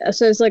it, and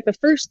so it's like the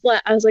first.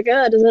 I was like,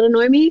 oh, does that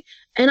annoy me?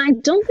 And I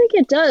don't think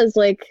it does.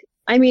 Like,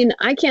 I mean,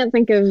 I can't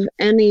think of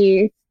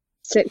any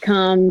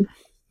sitcom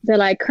that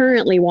I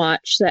currently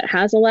watch that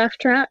has a laugh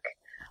track.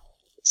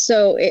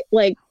 So it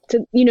like,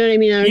 you know what I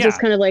mean? I was just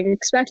kind of like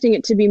expecting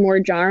it to be more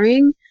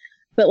jarring,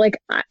 but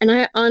like,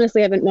 I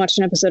honestly haven't watched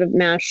an episode of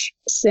MASH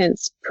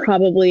since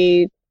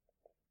probably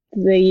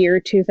the year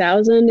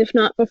 2000, if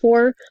not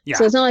before. Yeah.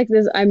 So it's not like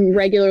this, I'm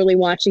regularly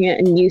watching it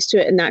and used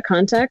to it in that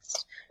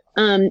context.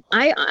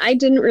 I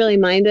didn't really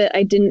mind it.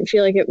 I didn't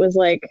feel like it was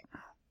like,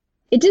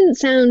 it didn't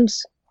sound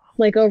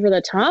like over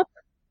the top.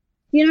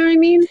 You know what I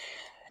mean?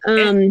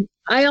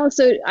 I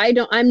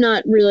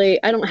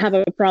don't have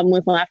a problem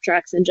with laugh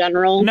tracks in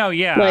general. No,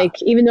 yeah.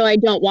 Like, even though I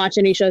don't watch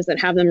any shows that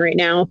have them right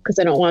now, because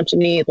I don't watch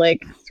any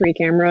like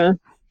 3-camera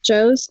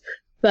shows,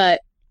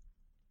 but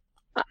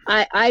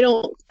I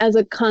don't, as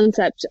a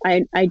concept,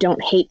 I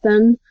don't hate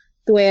them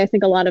the way I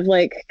think a lot of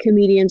like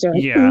comedians are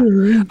like, Yeah.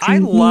 "Ooh, I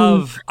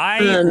love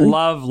Um,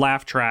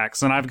 laugh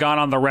tracks, and I've gone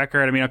on the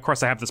record. I mean, of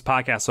course I have this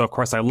podcast, so of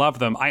course I love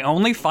them. I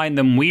only find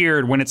them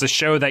weird when it's a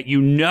show that you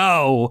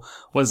know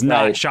was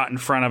not Right. shot in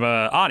front of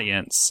an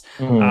audience.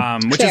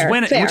 Mhm. Which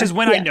is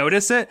when I yeah.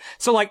 notice it.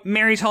 So like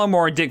Mary Tyler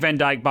Moore, Dick Van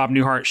Dyke, Bob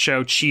Newhart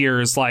show,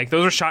 Cheers, like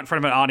those are shot in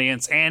front of an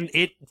audience, and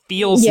it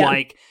feels Yeah.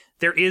 like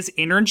there is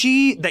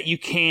energy that you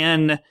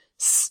can't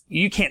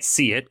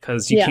see it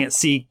because you Yeah.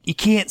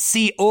 can't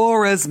see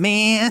auras,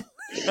 man.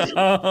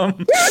 But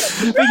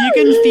you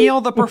can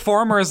feel the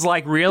performers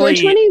like really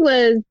 420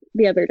 was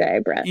the other day,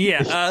 Brett.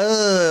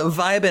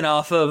 vibing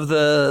off of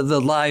the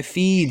live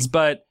feeds.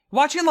 But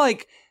watching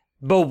like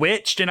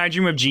Bewitched and I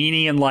Dream of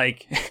Jeannie and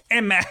like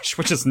and MASH,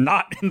 which is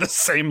not in the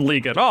same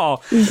league at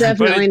all.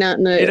 Definitely But not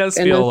in the, it does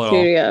in feel the a little.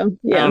 studio. I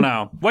Yeah. don't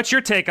know. What's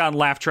your take on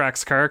laugh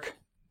tracks, Kirk?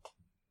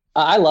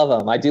 I love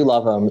them. I do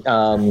love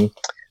them.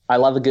 I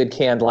love a good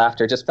canned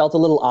laughter. It just felt a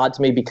little odd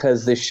to me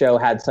because this show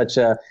had such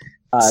a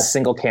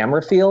single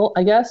camera feel,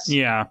 I guess.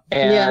 Yeah.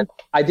 And Yeah.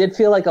 I did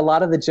feel like a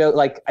lot of the joke,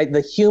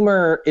 the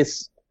humor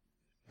it's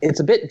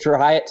a bit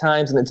dry at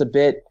times and it's a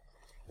bit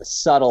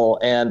subtle,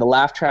 and the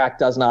laugh track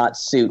does not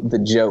suit the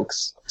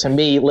jokes. To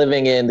me,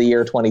 living in the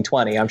year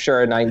 2020, I'm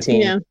sure in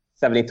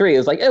 1973,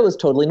 it was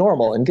totally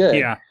normal and good.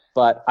 Yeah.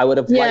 But I would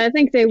have Yeah, I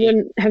think they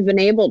wouldn't have been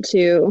able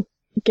to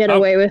get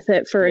away with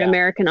it for an Yeah.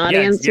 American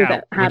audience yeah,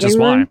 without which is having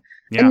why. one.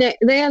 Yeah. And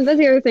that's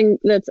the other thing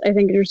that's I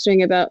think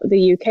interesting about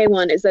the UK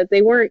one is that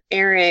they weren't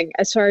airing,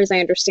 as far as I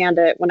understand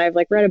it, when I've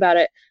like read about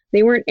it,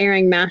 they weren't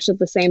airing MASH at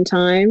the same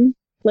time.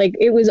 Like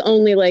it was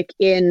only like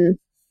in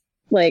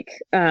like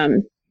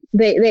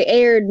they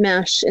aired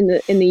MASH in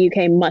the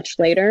UK much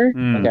later.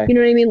 Okay. You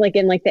know what I mean? Like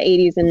in like the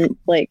 80s and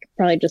like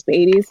probably just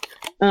the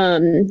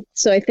 80s.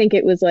 So I think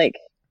it was like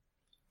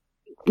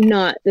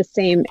not the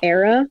same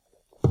era.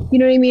 You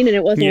know what I mean? And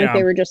it wasn't like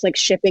they were just like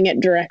shipping it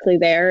directly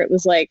there. It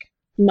was like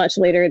much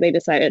later they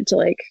decided to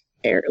like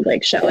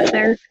show it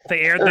there.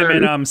 They aired them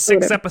in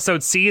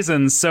 6-episode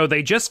seasons, so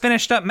they just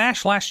finished up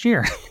MASH last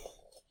year.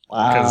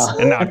 Wow. Because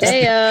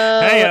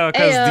the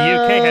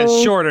UK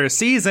has shorter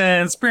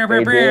seasons.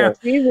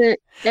 Every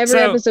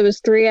episode was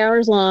 3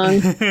 hours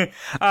long.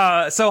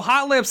 So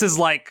Hot Lips is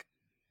like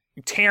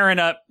tearing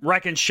up,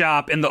 wrecking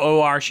shop in the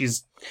OR.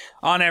 She's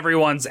on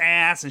everyone's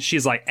ass, and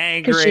she's like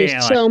angry. She's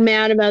and, so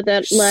mad about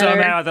that letter. So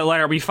mad about the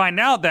letter. We find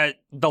out that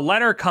the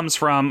letter comes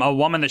from a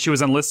woman that she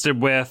was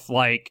enlisted with,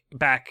 like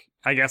back,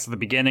 I guess, at the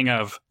beginning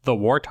of the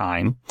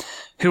wartime,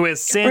 who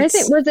is since...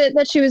 Was it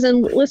that she was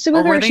enlisted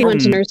with her, or she went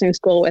to nursing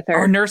school with her?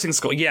 Or nursing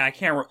school, yeah, I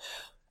can't remember.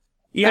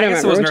 Yeah, I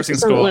guess it was nursing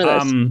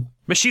school.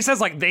 But she says,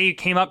 like, they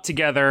came up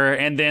together,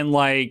 and then,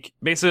 like,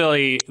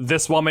 basically,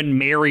 this woman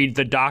married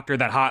the doctor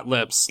that Hot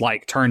Lips,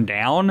 like, turned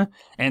down,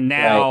 and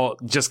now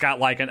just got,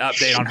 like, an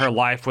update on her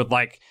life with,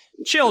 like,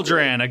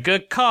 children, a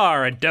good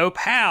car, a dope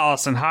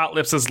house, and Hot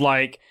Lips is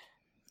like,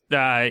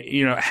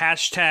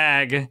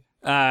 hashtag...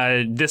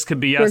 this could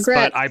be us,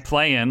 but I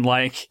play in,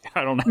 like,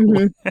 I don't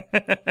know.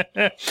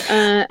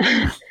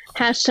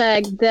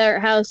 Hashtag their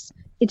house.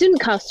 It didn't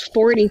cost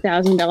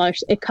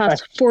 $40,000. It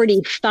cost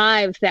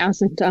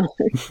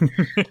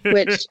 $45,000,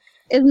 which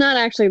is not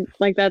actually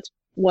like that's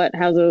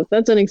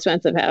an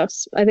expensive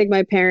house. I think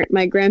my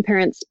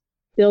grandparents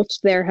built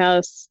their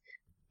house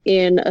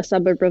in a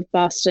suburb of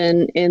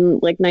Boston in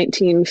like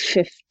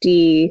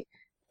 1950.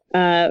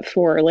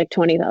 For like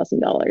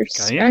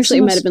 $20,000. Actually,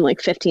 it might have been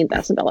like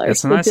 $15,000.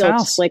 It's a nice built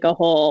house. Like a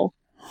whole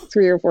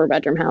 3 or 4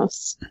 bedroom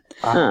house.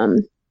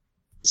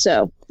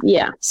 So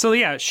yeah. So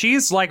yeah,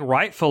 she's like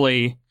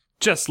rightfully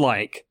just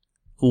like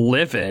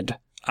livid.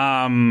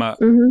 As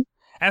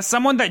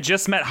someone that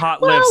just met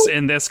Hot Lips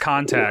in this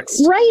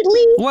context,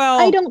 rightly. Well,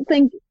 I don't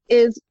think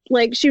is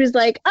like she was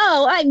like,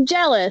 oh, I'm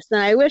jealous and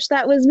I wish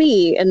that was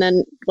me, and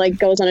then like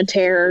goes on a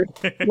tear,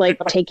 like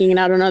taking it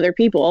out on other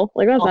people.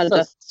 Like that's not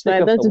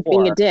justified. That's just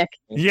being a dick.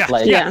 Yeah,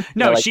 like, yeah.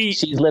 No, like,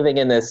 she's living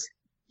in this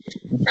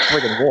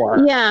friggin'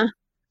 war. Yeah,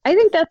 I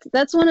think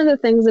that's one of the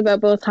things about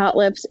both Hot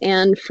Lips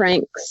and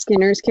Frank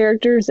Skinner's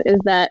characters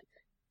is that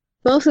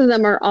both of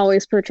them are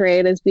always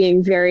portrayed as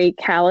being very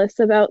callous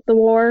about the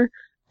war.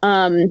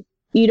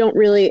 You don't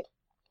really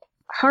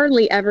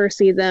hardly ever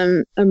see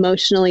them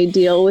emotionally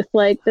deal with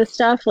like this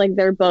stuff. Like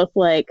they're both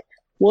like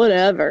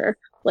whatever.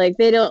 Like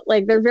they don't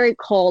like they're very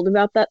cold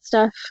about that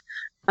stuff.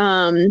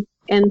 And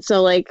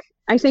so like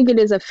I think it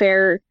is a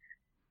fair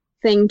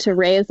thing to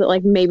raise that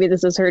like maybe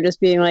this is her just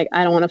being like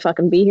I don't want to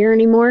fucking be here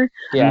anymore.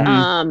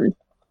 Yeah.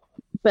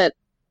 But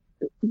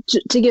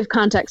to give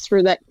context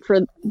for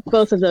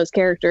both of those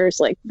characters,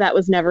 like that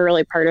was never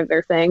really part of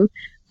their thing.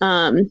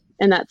 And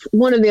that's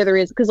one of the other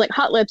reasons, because like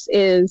Hot Lips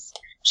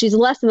she's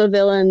less of a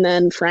villain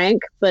than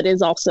Frank, but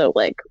is also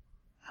like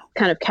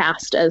kind of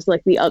cast as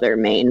like the other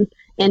main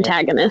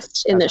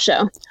antagonist in the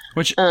show.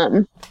 Which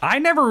I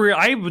never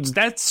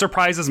that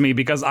surprises me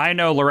because I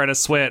know Loretta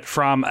Swit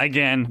from,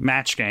 again,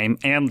 Match Game,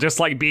 and just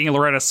like being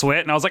Loretta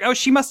Swit, and I was like, oh,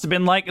 she must have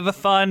been like the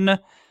fun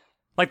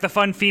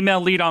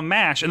female lead on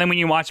MASH. And then when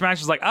you watch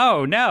MASH, it's like,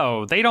 oh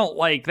no, they don't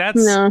like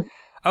that's no.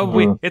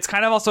 It's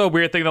kind of also a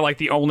weird thing that like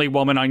the only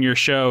woman on your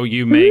show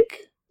you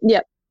make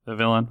the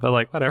villain, but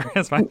like whatever,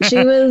 it's fine. she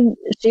was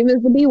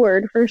the B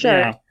word for sure.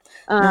 Yeah.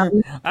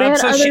 They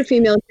had other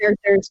female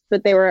characters,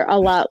 but they were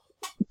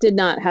did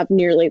not have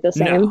nearly the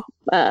same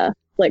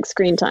like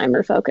screen time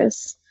or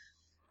focus.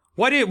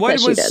 What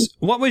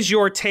was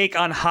your take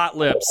on Hot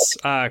Lips,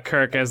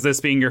 Kirk, as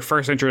this being your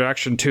first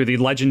introduction to the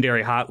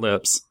legendary Hot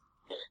Lips?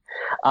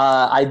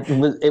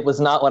 It was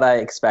not what I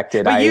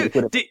expected. But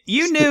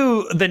you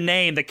knew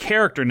the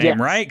character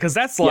name, right? Because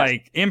that's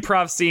like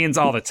improv scenes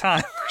all the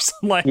time.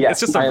 Like,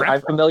 yes, it's just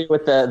I'm familiar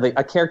with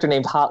a character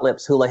named Hot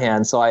Lips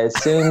Houlihan, so I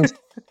assumed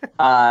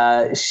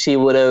she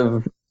would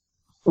have.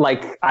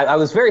 Like, I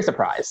was very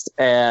surprised,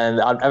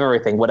 and on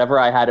everything, whatever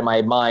I had in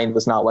my mind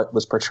was not what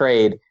was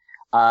portrayed.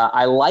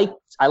 I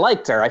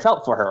liked her. I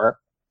felt for her.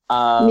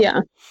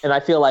 And I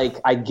feel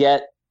like I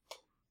get.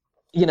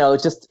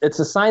 It's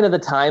a sign of the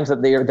times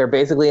that they're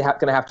basically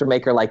going to have to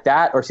make her like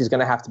that, or she's going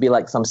to have to be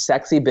like some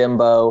sexy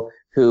bimbo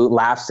who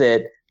laughs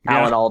at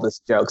Alan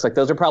Alda's jokes. Like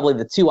those are probably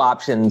the two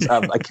options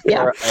of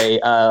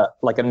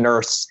a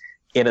nurse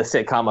in a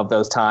sitcom of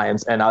those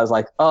times. And I was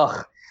like,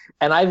 ugh.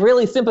 And I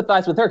really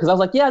sympathized with her because I was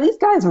like, yeah, these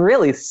guys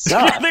really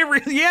suck.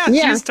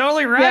 She's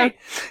totally right.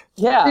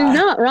 Yeah. She's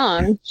not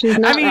wrong. She's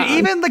not wrong.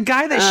 Even the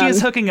guy that she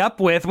is hooking up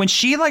with, when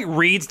she like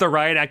reads the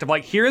riot act of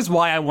like, here's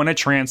why I want to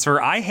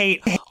transfer. I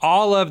hate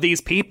all of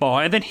these people.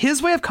 And then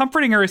his way of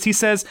comforting her is he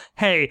says,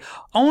 hey,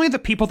 only the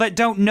people that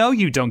don't know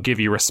you don't give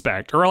you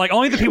respect. Or like,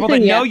 only the people that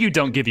know you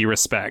don't give you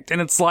respect.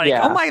 And it's like,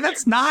 oh my,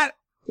 that's not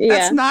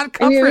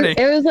comforting.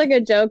 It was like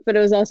a joke, but it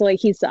was also like,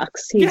 he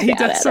sucks. He's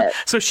bad at it.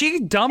 So she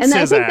dumps and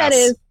his I think ass. that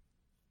is.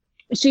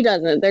 She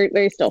doesn't.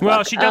 They're still Well,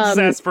 fucked. she dumps his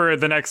ass for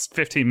the next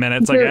 15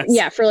 minutes, I guess.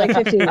 Yeah, for like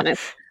 15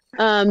 minutes.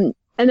 And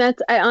I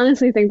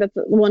honestly think that's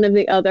one of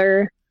the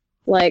other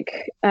like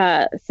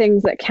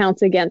things that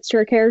counts against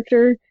her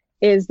character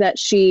is that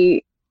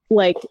she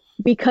like,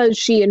 because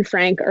she and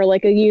Frank are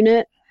like a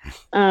unit,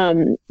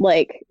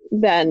 like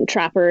then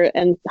Trapper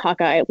and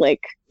Hawkeye,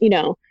 like, you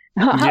know,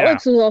 Hot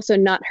Lips was also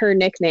not her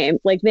nickname.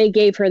 Like they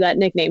gave her that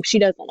nickname. She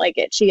doesn't like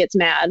it. She gets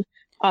mad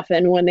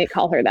often when they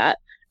call her that.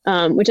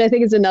 Which I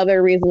think is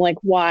another reason, like,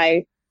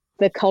 why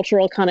the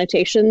cultural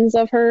connotations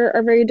of her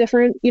are very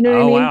different. You know what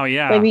I mean? Wow,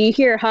 yeah. Like, you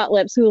hear Hot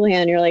Lips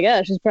Houlihan, you're like,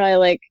 oh, she's probably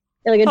like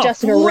a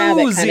Jessica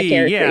Rabbit kind of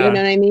character. Yeah. You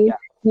know what I mean?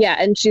 Yeah,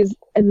 and she's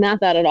not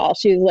that at all.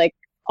 She's like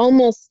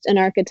almost an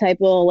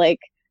archetypal, like,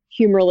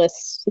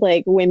 humorless,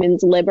 like,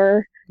 women's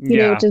liber. You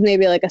know, which is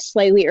maybe like a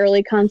slightly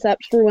early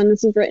concept for when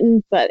this was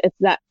written, but it's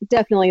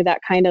definitely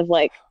that kind of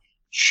like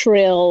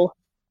shrill,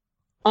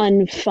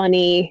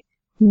 unfunny,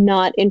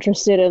 not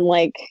interested in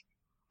like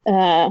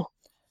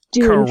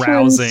doing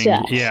carousing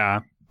stuff.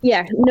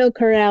 No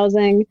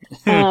carousing.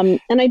 And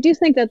I do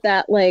think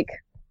that like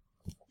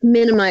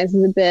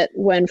minimizes a bit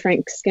when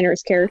Frank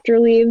Skinner's character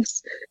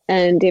leaves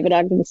and David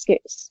Ogden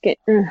Stier's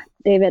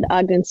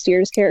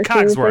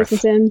character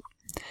replaces him.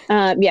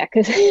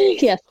 Because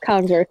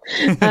Cogsworth,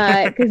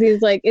 because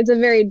he's like, it's a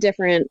very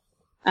different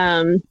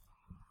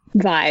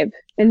vibe,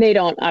 and they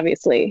don't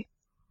obviously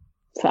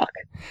fuck.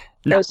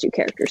 No. Those two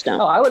characters don't.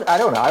 Oh, I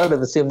don't know. I would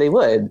have assumed they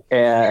would.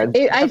 And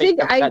I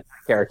think that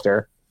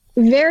character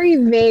very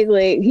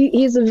vaguely.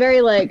 He's a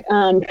very like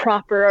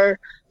proper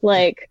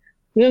like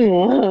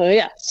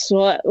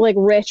like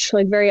rich,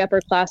 like very upper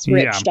class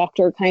rich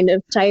doctor kind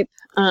of type.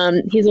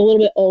 He's a little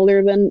bit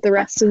older than the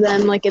rest of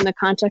them, like in the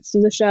context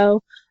of the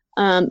show.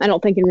 I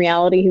don't think in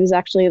reality he was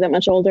actually that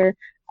much older,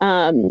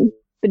 but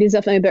he's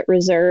definitely a bit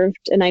reserved.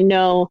 And I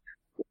know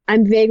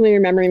I'm vaguely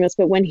remembering this,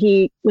 but when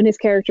his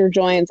character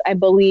joins, I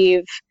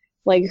believe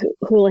like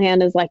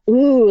Houlihan is like,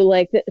 ooh,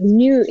 like the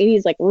new, and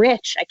he's like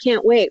rich. I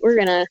can't wait.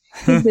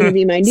 He's gonna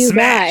be my new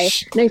guy.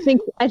 And I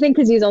think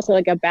because he's also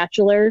like a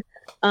bachelor,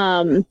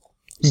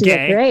 she's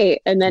like,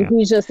 great. And then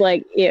he's just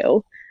like,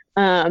 ew.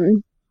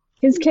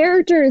 His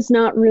character is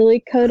not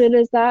really coded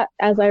as that,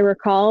 as I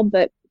recall,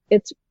 but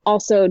it's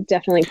also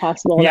definitely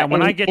possible. Yeah,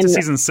 when I get to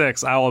season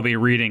 6, I will be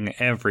reading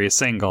every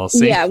single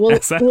scene. Yeah,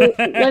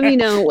 let me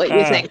know what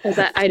you think, because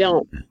I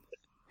don't.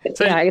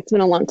 So, it's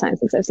been a long time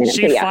since I've seen it.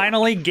 She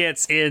finally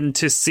gets in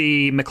to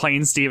see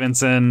McLean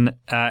Stevenson,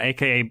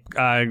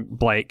 a.k.a.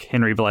 Blake,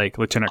 Henry Blake,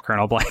 Lieutenant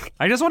Colonel Blake.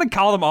 I just want to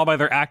call them all by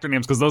their actor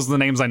names because those are the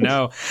names I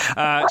know.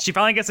 She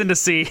finally gets in to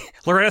see,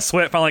 Loretta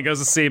Swit finally goes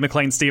to see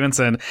McLean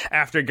Stevenson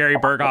after Gary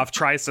Berghoff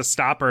tries to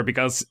stop her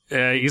because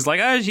he's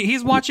like,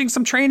 he's watching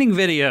some training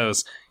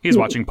videos. He's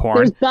watching porn.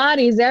 There's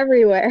bodies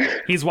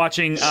everywhere. He's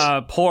watching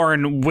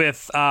porn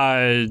with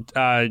Alan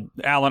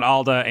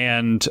Alda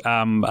and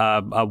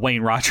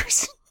Wayne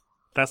Rogers.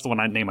 That's the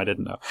one name I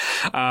didn't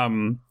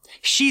know.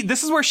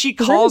 This is where she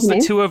calls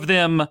the two of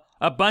them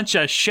a bunch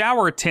of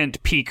shower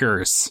tent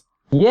peekers.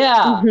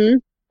 Yeah. Mm-hmm.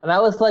 And I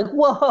was like,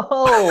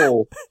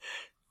 whoa.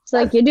 It's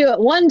like you do it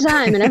one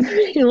time and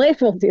everybody in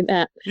life will do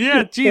that.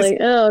 Yeah, jeez. Like,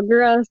 oh,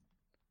 gross.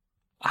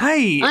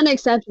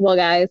 Unacceptable,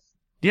 guys.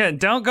 Yeah,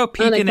 don't go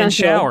peeking in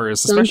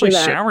showers, especially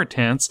shower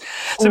tents.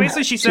 So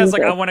basically she says,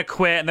 like, I want to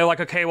quit. And they're like,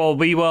 okay, well,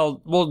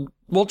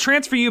 we'll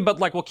transfer you, but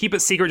like, we'll keep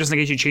it secret just in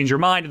case you change your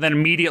mind. And then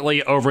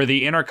immediately over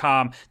the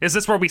intercom, is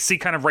this where we see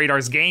kind of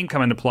Radar's game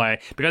come into play?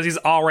 Because he's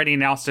already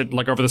announced it,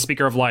 like, over the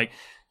speaker of like,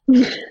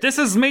 this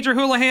is Major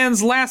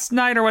Houlihan's last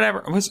night or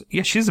whatever.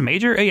 She's a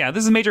major? Yeah,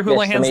 this is Major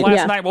Houlihan's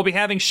last night. We'll be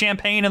having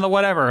champagne and the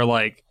whatever,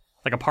 like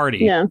a party.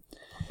 Yeah.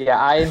 Yeah,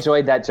 I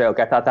enjoyed that joke.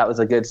 I thought that was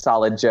a good,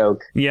 solid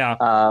joke.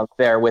 Yeah,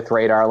 there with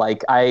Radar.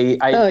 Like, I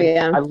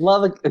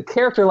love a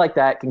character like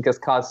that can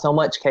just cause so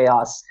much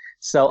chaos,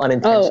 so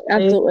unintentionally. Oh,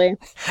 absolutely.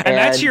 And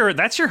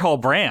that's your whole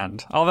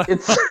brand.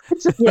 It's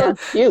just so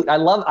cute. I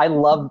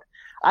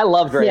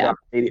loved Radar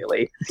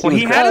immediely. Well,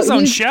 he had his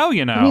own show,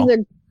 you know.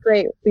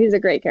 He's a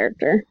great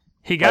character.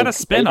 He got a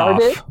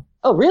spin-off.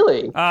 Oh,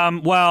 really?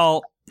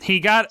 Well.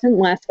 It didn't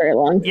last very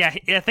long. Yeah,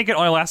 I think it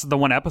only lasted the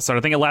one episode.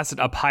 I think it lasted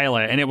a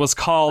pilot, and it was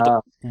called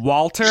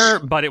Walter,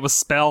 but it was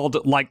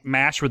spelled like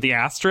MASH with the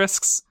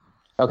asterisks.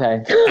 Okay.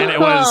 And it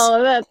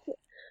was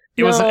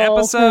an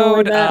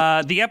episode.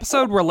 The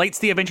episode relates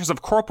the adventures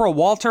of Corporal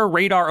Walter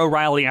Radar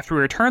O'Reilly after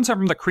he returns home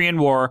from the Korean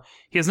War.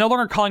 He is no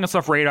longer calling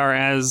himself Radar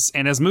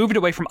and has moved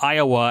away from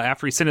Iowa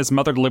after he sent his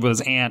mother to live with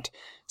his aunt,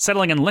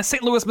 settling in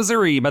St. Louis,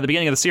 Missouri by the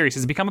beginning of the series.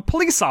 He's become a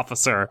police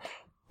officer.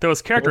 Though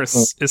his character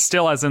is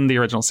still as in the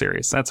original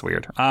series. That's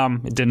weird.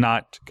 It did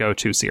not go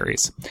to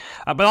series.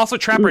 But also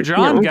Trapper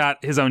John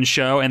got his own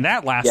show, and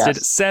that lasted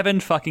 7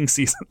 fucking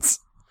seasons.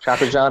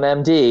 Trapper John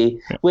MD,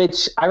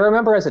 which I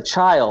remember as a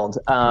child.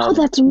 Oh,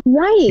 that's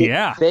right.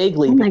 Yeah.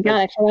 Vaguely. Oh my God,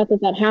 I forgot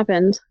that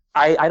happened.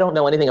 I don't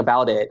know anything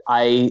about it.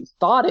 I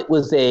thought it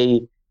was a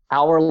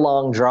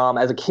hour-long drama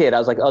as a kid. I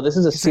was like, oh, this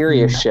is a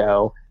serious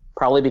show,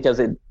 probably because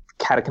it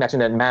had a connection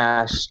to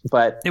MASH,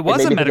 but it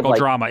was a medical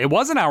drama. It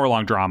was an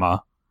hour-long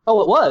drama. Oh,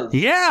 it was?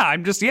 Yeah,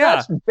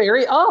 That's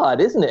very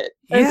odd, isn't it?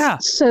 Yeah.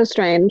 It's so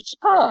strange.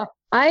 Huh.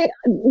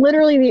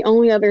 Literally the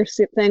only other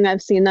thing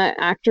I've seen that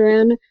actor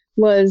in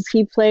was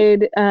he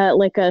played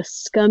like a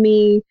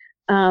scummy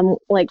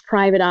like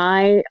private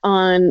eye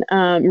on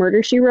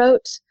Murder, She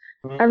Wrote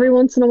every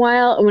once in a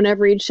while, and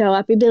whenever he'd show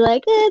up he'd be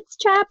like, it's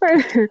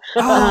Trapper.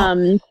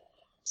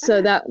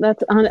 So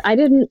that's I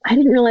didn't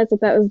realize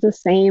that was the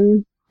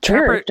same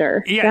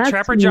character.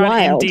 Trapper John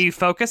wild. MD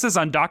focuses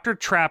on Dr.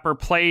 Trapper,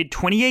 played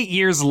 28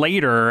 years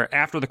later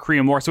after the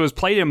Korean War, so it was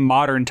played in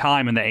modern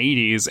time in the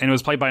 80s, and it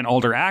was played by an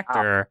older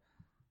actor.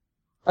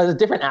 A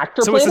different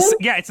actor so played him?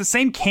 it's the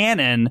same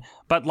canon,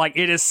 but like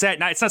it is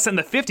set, it's not set in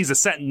the 50s, it's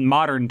set in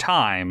modern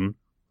time.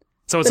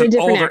 So it's an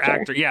older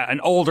actor. Yeah,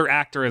 an older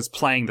actor is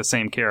playing the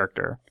same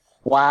character.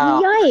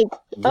 Wow. Yikes.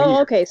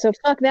 Oh, okay, so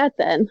fuck that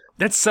then.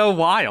 That's so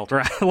wild,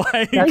 right?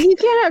 Like, you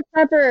can't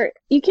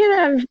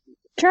have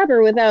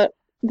Trapper without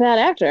that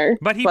actor.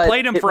 But he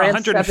played him for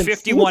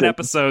 151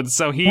 episodes,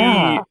 so he...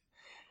 Yeah.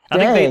 I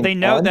think they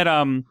know that...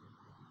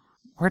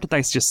 Where did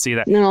I just see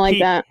that? No, like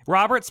that.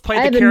 Roberts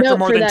played the character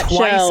more than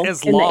twice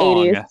as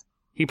long.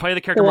 He played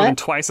the character more than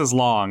twice as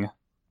long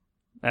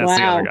as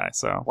the other guy.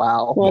 So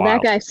wow. Well,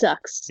 that guy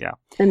sucks. Yeah.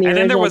 And the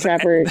original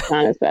Trapper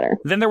John is better.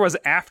 Then there was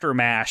After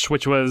MASH,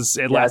 which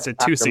lasted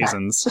 2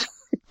 seasons.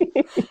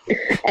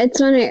 It's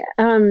funny.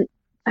 I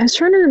was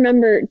trying to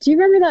remember. Do you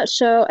remember that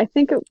show? I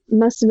think it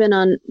must have been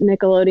on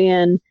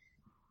Nickelodeon.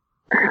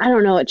 I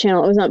don't know what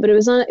channel it was on, but it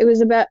was on. It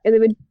was about. They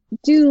would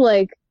do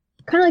like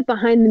kind of like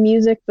behind the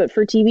music, but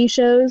for TV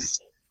shows.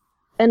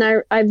 And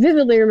I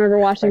vividly remember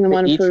watching the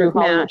one for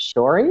MASH.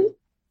 Story?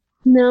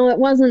 No, it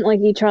wasn't like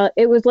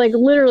it was like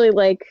literally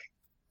like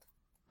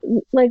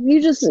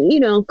you just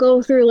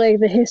go through like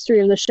the history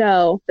of the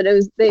show. But it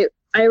was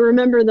I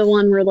remember the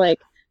one where like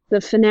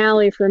the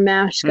finale for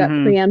MASH got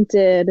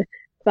preempted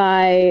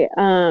by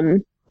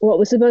what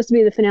was supposed to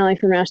be the finale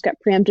for MASH got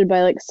preempted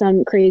by like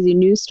some crazy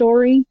news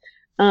story.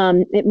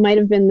 It might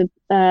have been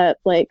the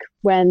like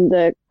when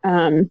the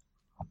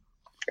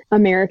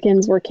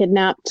Americans were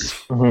kidnapped,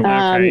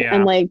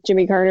 and like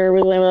Jimmy Carter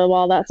with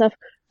all that stuff.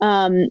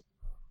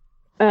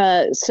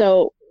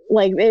 So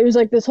like it was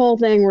like this whole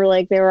thing where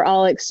like they were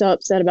all like so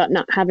upset about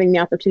not having the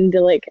opportunity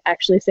to like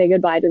actually say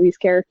goodbye to these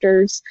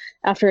characters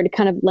after it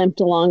kind of limped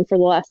along for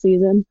the last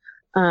season.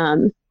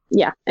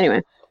 Yeah.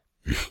 Anyway,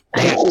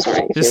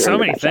 there's so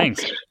many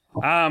things.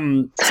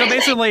 So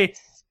basically,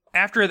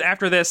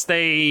 after this,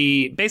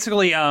 they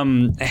basically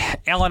Alan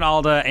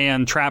Alda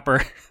and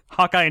Trapper.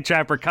 Hawkeye and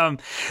Trapper come.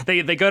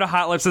 They go to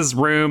Hot Lips'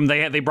 room.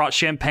 They brought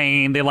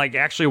champagne. They like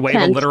actually wave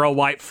a literal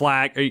white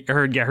flag.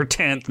 Her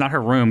tent, not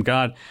her room.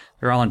 God,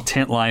 they're all in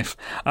tent life.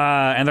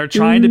 And they're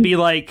trying to be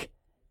like,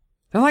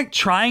 they're like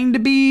trying to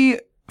be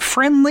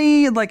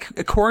friendly,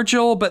 like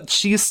cordial, but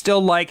she's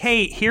still like,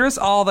 hey, here's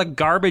all the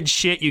garbage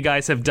shit you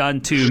guys have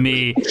done to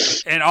me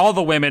and all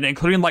the women,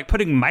 including like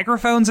putting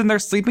microphones in their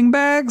sleeping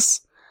bags.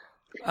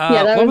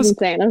 Yeah, that was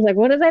insane. I was like,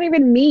 what does that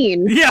even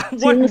mean? Yeah,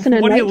 what do you listen to?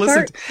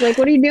 Like,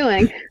 what are you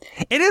doing?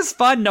 It is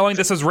fun knowing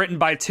this was written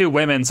by 2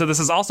 women, so this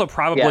is also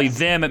probably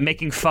them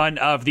making fun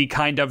of the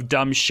kind of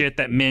dumb shit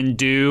that men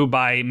do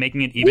by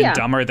making it even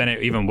dumber than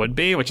it even would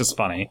be, which is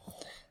funny.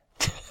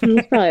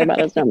 It's probably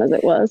about as dumb as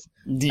it was.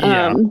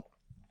 Yeah.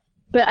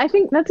 But I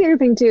think that's the other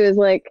thing, too, is,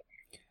 like,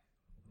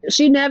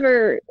 she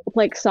never,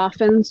 like,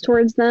 softens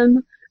towards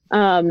them,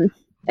 and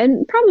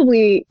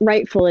probably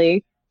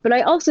rightfully. But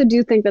I also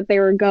do think that they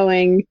were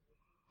going,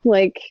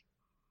 like,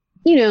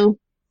 I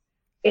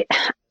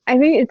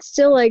think it's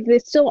still, like, they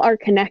still are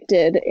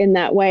connected in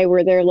that way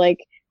where they're, like,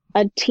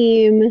 a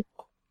team.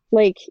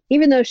 Like,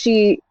 even though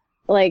she,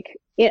 like,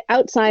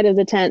 outside of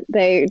the tent,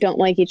 they don't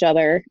like each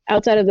other.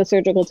 Outside of the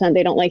surgical tent,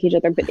 they don't like each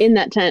other. But in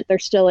that tent, they're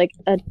still, like,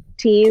 a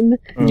team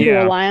who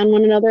rely on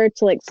one another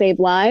to, like, save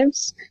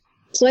lives.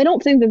 So I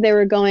don't think that they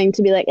were going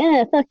to be like,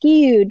 fuck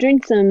you,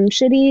 drink some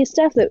shitty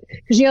stuff.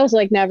 Because she also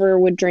like never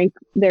would drink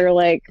their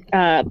like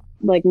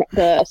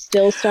the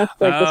still stuff,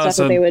 like the stuff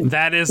so that they would.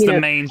 That is the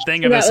main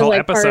thing of this whole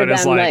episode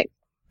is like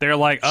they're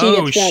like,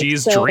 oh,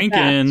 she's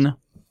drinking.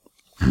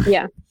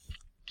 Yeah.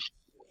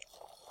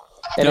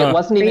 And it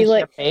wasn't even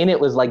champagne; it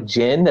was like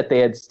gin that they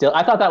had still.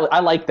 I thought that I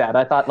liked that.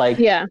 I thought like,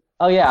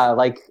 oh yeah,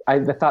 like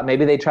I thought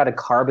maybe they try to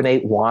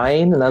carbonate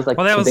wine, and I was like,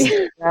 well, that was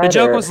the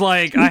joke was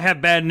like, I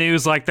have bad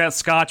news. Like that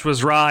Scotch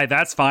was rye.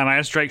 That's fine. I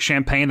just drank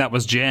champagne. That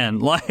was gin.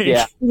 Like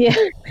yeah.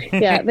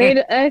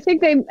 I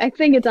think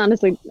it's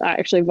honestly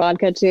actually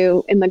vodka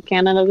too in the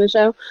canon of the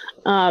show.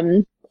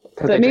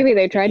 But maybe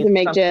they tried to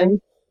make gin.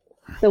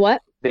 The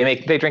what? They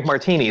drink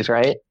martinis,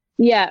 right?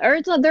 Yeah,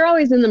 or they're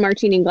always in the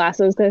martini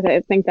glasses because I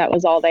think that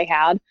was all they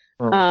had.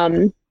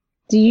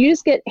 Do you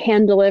just get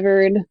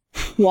hand-delivered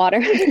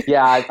water?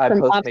 Yeah, I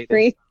from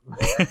Postmated.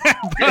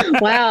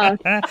 Wow,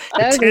 that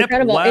was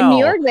incredible. Wow. In New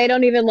York, they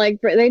don't even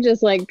they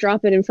just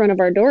drop it in front of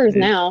our doors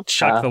now.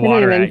 Chuck the They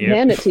water don't at even you.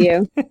 hand it to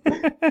you.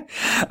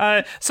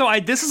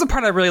 This is a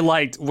part I really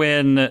liked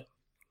when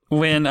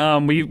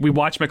we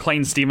watched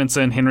McLean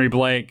Stevenson, Henry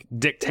Blake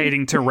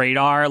dictating to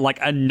Radar like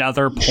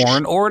another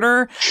porn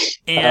order,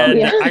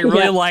 and I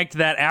really liked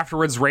that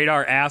afterwards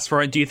Radar asked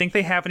for it. Do you think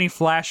they have any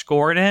Flash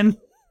Gordon?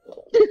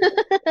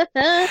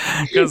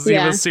 Because he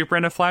was super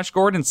into Flash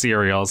Gordon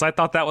serials. I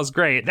thought that was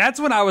great. That's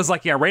when I was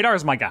like, yeah,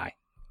 Radar's my guy.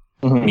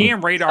 Mm-hmm. Me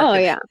and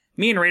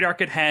Radar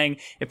could hang.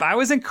 If I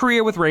was in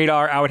Korea with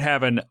Radar, I would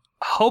have an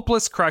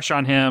hopeless crush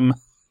on him.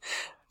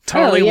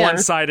 Totally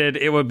one-sided.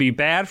 It would be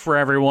bad for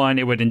everyone.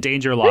 It would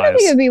endanger lives. I don't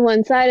think it would be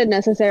one-sided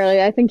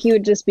necessarily. I think he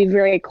would just be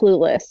very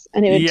clueless,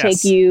 and it would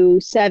take you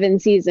 7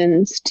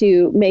 seasons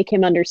to make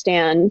him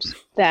understand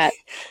that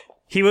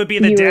he would be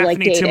the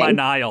Daphne to my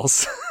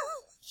Niles.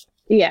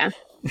 Yeah.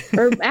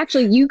 Or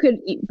actually,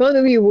 both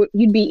of you,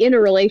 you'd be in a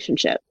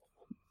relationship.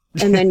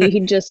 And then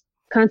he'd just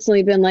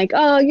constantly been like,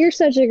 oh, you're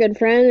such a good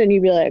friend. And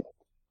you'd be like,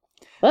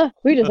 oh,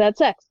 we just had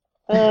sex.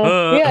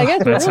 Yeah, I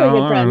guess we're really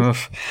good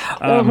friends.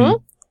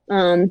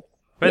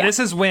 But this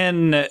is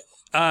when, this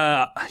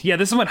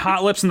is when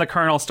Hot Lips and the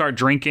Colonel start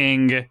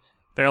drinking.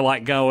 They're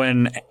like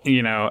going,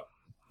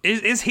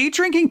 is he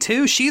drinking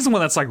too? She's the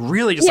one that's like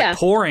really just like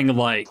pouring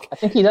like. I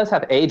think he does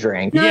have a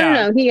drink.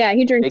 No.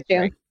 He drinks too.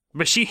 Drink.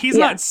 But he's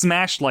not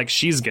smashed like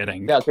she's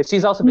getting. No, because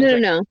she's also been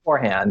drinking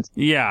beforehand.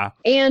 Yeah.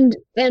 And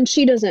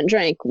she doesn't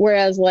drink,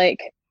 whereas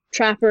like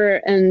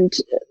Trapper and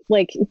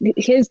like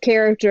his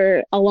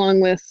character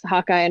along with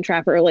Hawkeye and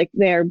Trapper, like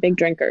they're big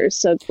drinkers.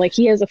 So like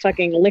he has a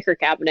fucking liquor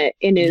cabinet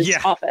in his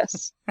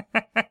office.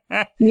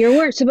 You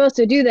weren't supposed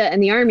to do that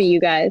in the Army, you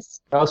guys.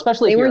 Oh,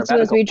 especially they weren't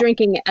supposed to be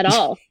drinking at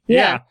all.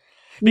 Yeah.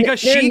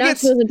 Because they're not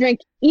supposed to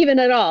drink even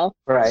at all.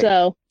 Right.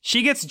 So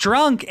she gets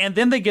drunk, and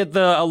then they get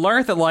the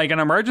alert that like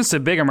a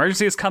big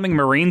emergency is coming.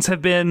 Marines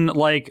have been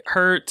like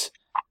hurt.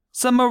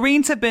 Some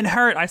Marines have been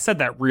hurt. I said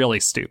that really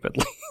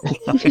stupidly.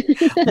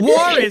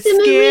 War is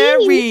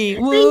scary.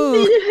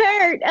 Woo. I've been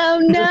hurt. Oh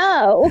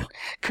no.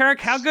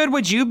 Kirk, how good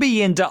would you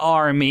be into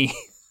Army?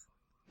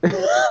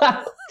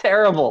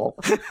 Terrible.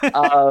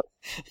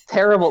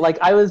 Terrible. Like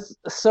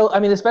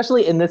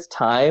especially in this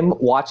time,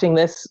 watching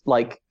this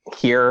like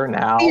here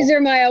now. These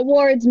are my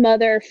awards,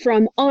 mother,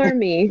 from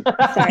Army.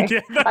 Sorry.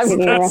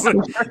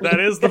 That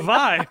is the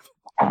vibe.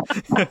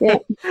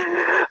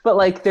 But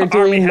like they're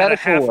doing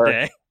medical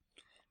work.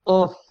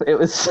 Oh, it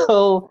was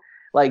so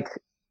like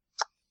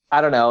I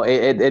don't know.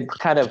 It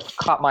kind of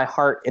caught my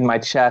heart in my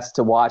chest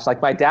to watch.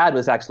 Like my dad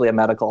was actually a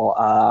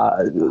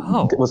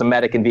was a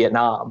medic in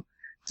Vietnam.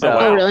 So,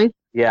 oh, really?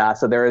 Yeah.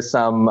 So there is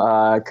some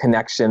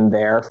connection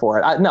there for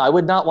it. I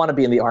would not want to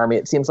be in the Army.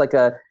 It seems like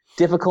a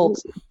difficult,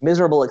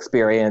 miserable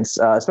experience,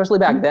 especially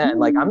back then.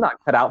 Like I'm not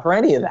cut out for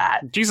any of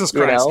that. Jesus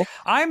Christ.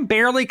 I'm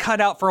barely cut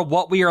out for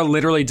what we are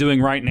literally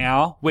doing right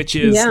now, which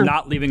is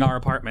not leaving our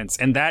apartments.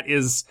 And that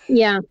is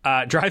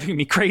driving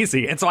me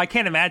crazy. And so I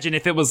can't imagine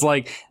if it was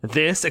like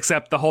this,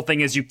 except the whole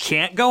thing is you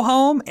can't go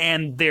home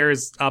and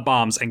there's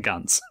bombs and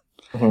guns.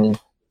 Mm-hmm.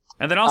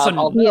 And then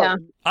also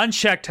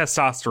unchecked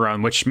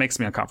testosterone, which makes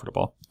me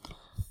uncomfortable.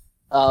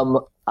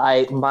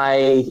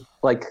 My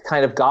like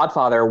kind of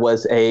godfather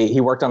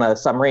he worked on a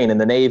submarine in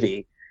the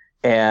Navy,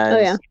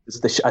 and he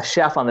was a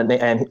chef on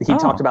and he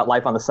talked about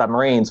life on the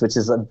submarines, which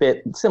is a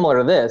bit similar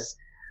to this,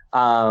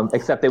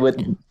 except they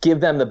would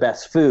give them the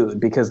best food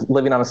because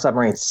living on a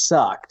submarine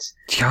sucked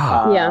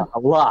a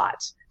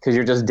lot because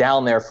you're just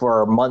down there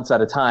for months at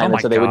a time,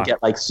 and so they would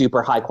get like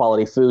super high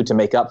quality food to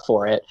make up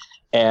for it.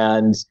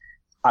 And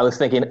I was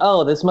thinking,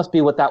 oh, this must be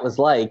what that was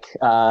like.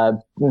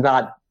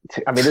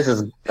 This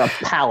is a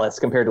palace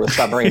compared to a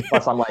submarine.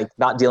 Plus, I'm like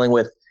not dealing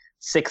with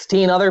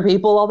 16 other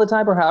people all the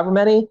time, or however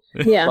many.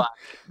 Yeah.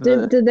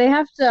 Did they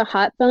have to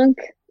hot bunk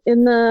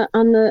on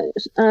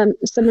the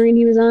submarine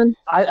he was on?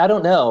 I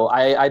don't know.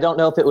 I don't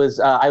know if it was.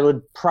 I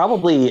would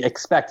probably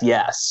expect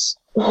yes.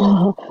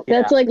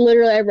 That's like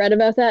literally I read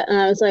about that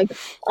and I was like,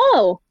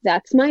 oh,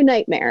 that's my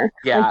nightmare.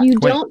 Yeah. Like you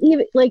don't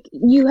even like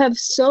you have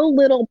so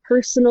little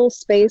personal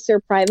space or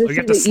privacy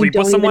that you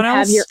don't even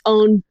have your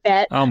own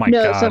bed. Oh my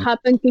god. So hot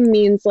bunking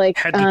means like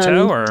head to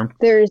toe or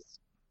there's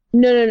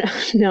no,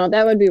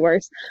 that would be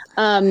worse.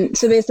 So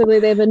basically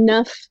they have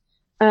enough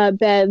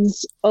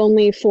beds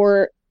only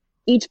for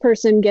each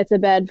person gets a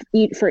bed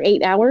for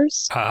 8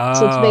 hours. Oh.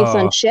 So it's based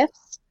on shifts.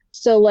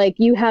 So, like,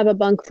 you have a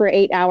bunk for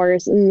 8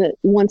 hours, and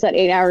once that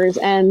 8 hours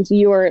ends,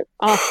 you're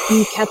off.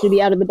 You have to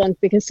be out of the bunk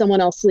because someone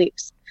else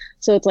sleeps.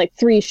 So it's like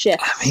 3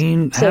 shifts.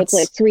 So it's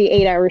like 3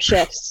 8-hour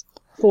shifts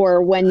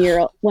for when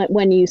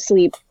you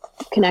sleep,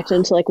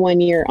 connected to like when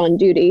you're on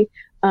duty.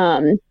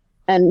 And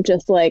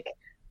just like,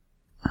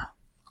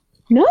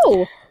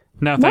 no,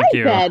 thank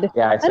you. Bed.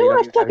 Yeah, I don't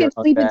want to fucking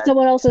sleep in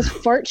someone else's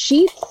fart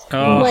sheets.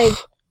 Oh. Like,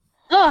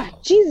 Oh,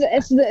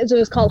 Jesus. It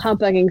was called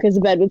humbugging because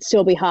the bed would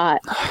still be hot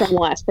from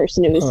the last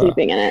person who was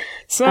sleeping in it.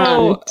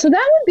 So that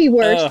would be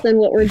worse than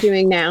what we're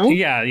doing now.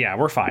 Yeah,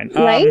 we're fine.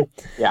 Right?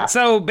 Yeah.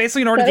 So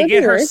basically, in order to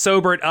get her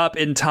sobered up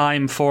in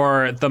time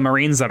for the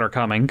Marines that are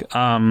coming,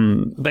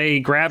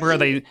 they grab her,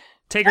 they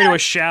take her to a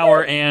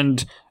shower,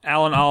 and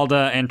Alan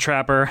Alda and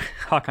Trapper,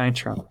 Hawkeye and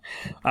Trapper,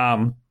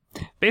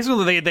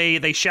 basically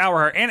they shower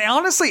her. And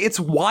honestly, it's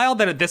wild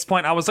that at this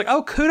point I was like,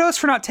 oh, kudos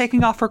for not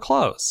taking off her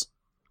clothes.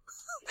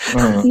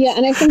 Yeah,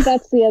 and I think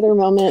that's the other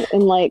moment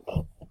in like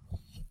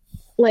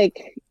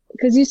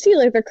because you see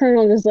like the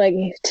colonel just like,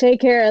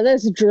 take care of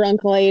this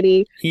drunk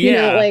lady, you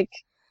know, like,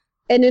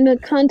 and in a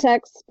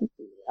context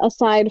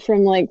aside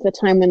from like the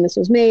time when this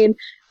was made,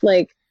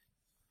 like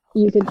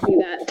you could see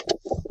that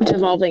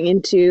devolving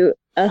into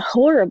a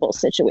horrible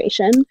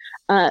situation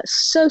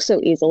so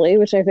easily,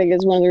 which I think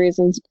is one of the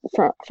reasons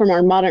from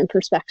our modern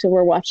perspective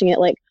we're watching it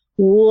like,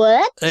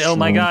 what? Oh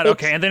my god!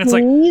 Okay, and then it's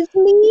like, okay,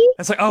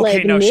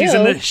 like, no, she's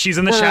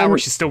in the shower.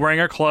 She's still wearing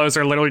her clothes.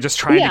 They're literally just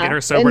trying to get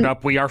her sobered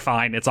up. We are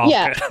fine. It's all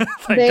good.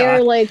 They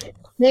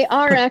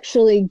are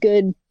actually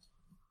good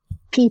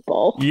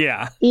people.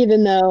 Yeah,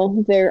 even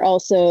though they're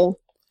also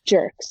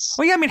jerks.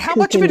 Well, yeah, I mean, how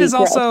much of it is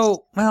gross,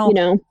 also, well, you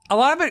know, a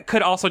lot of it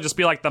could also just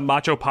be like the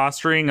macho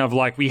posturing of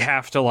like, we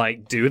have to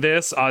like do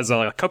this as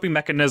a coping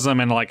mechanism,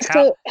 and like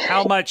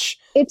how much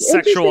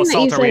sexual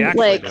assault are we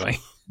actually doing?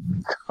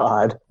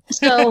 God.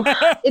 So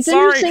it's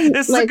sorry, interesting.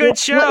 This is like, a good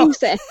show. What you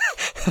say.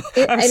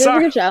 It is a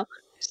good show.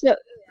 So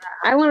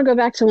I want to go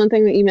back to one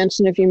thing that you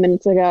mentioned a few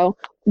minutes ago,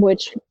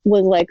 which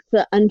was like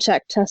the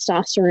unchecked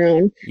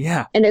testosterone.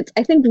 Yeah. And it's,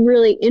 I think,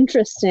 really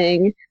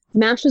interesting.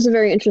 MASH was a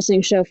very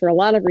interesting show for a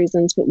lot of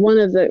reasons, but one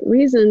of the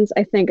reasons,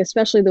 I think,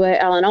 especially the way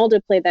Alan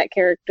Alda played that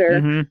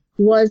character,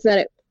 was that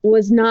it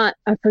was not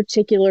a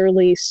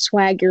particularly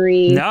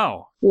swaggery,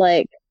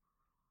 like,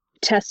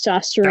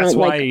 testosterone, that's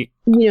why, like,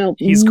 you know,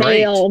 he's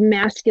male, great.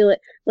 masculine.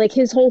 Like,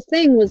 his whole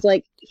thing was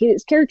like,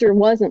 his character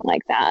wasn't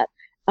like that.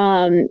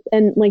 And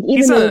like,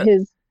 even though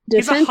his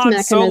defense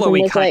mechanism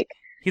was like,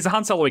 he's a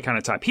Han Solo kind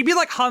of type. He'd be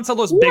like Han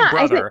Solo's big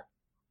brother.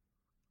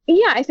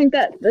 I think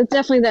that's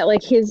definitely that,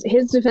 like, his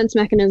defense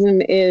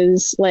mechanism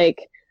is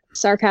like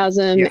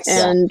sarcasm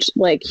and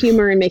like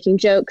humor and making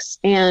jokes,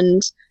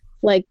 and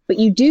like, but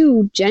you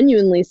do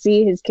genuinely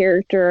see his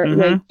character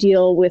like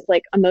deal with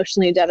like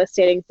emotionally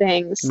devastating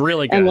things.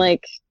 Really good. And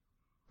like,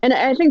 and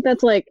I think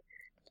that's like,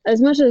 as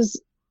much as,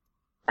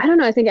 I don't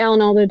know, I think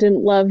Alan Alda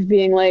didn't love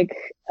being like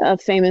a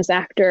famous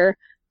actor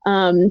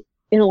in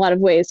a lot of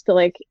ways, but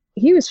like,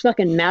 he was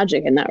fucking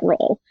magic in that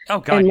role. Oh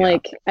god. And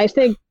like, I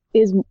think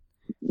is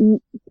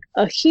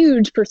a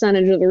huge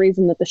percentage of the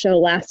reason that the show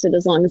lasted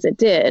as long as it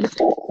did,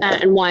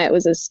 and why it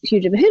was as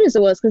huge of a hit as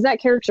it was, because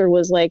that character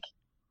was like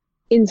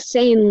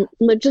insane.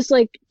 Just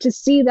like, to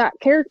see that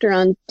character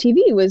on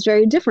TV was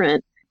very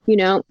different, you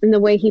know, in the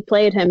way he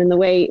played him, and the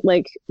way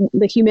like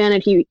the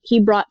humanity he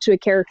brought to a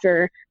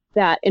character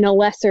that in a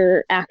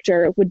lesser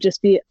actor would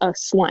just be a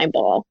slime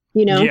ball,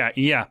 you know?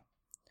 Yeah.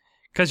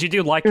 Because you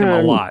do like him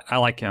a lot. I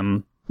like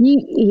him.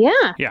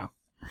 Yeah.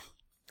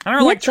 I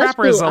don't like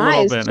Trapper is a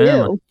little bit.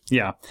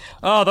 Yeah.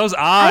 Oh, those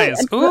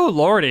eyes. Ooh,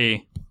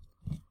 lordy.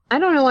 I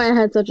don't know why I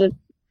had such a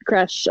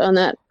crush on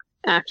that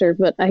actor,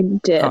 but I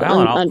did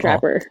on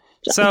Trapper.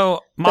 So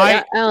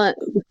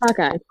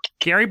Hawkeye.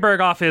 Gary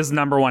Berghoff is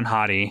number 1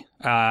 hottie.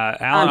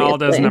 Alan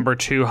Alda is number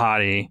 2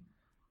 hottie.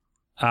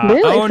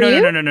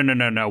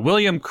 Really? No.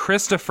 William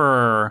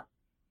Christopher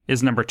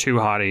is number 2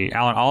 hottie.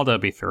 Alan Alda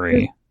be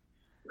 3.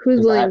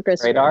 Who's William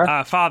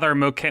Christopher? Father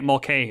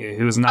Mulcahy,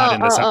 who's not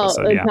in this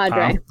episode yet.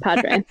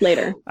 Padre.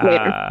 Later.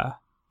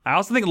 I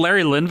also think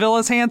Larry Linville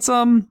is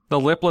handsome. The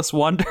lipless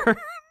wonder.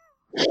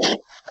 Hi,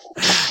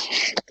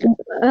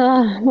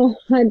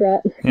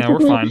 Brett. Yeah,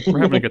 we're fine. We're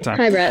having a good time.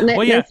 Hi, Brett.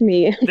 That's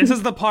me. This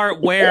is the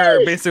part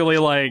where basically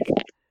like,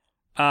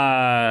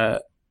 how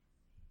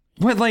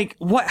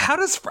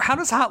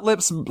does Hot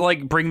Lips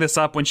like bring this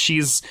up when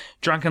she's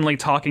drunkenly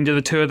talking to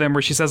the two of them,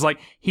 where she says like,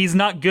 he's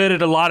not good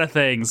at a lot of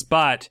things,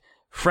 but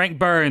Frank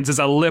Burns is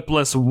a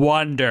lipless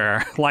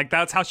wonder. Like,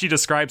 that's how she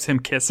describes him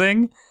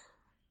kissing.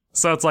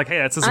 So it's like, hey,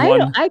 that's his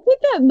one. I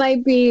think that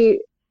might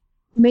be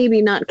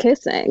maybe not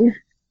kissing.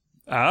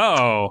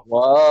 Oh.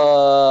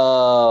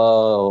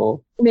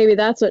 Whoa. Maybe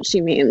that's what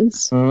she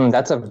means.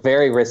 That's a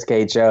very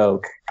risque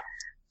joke.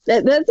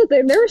 That's the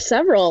thing. There were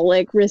several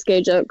like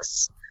risque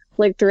jokes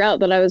like throughout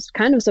that I was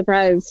kind of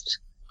surprised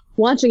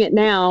watching it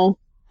now,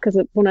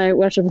 because when I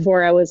watched it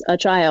before I was a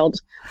child.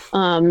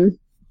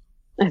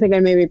 I think I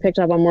maybe picked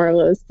up on more of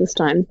those this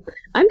time.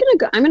 I'm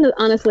gonna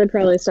honestly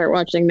probably start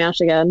watching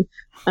MASH again.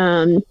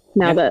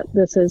 Now that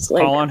this has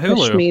like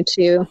pushed me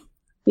to,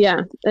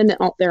 and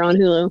they're on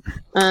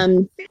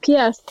Hulu.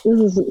 P.S.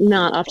 This is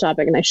not off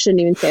topic, and I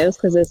shouldn't even say this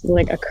because this is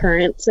like a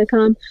current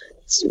sitcom.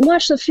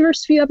 Watch the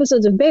first few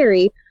episodes of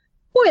Barry.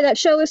 Boy, that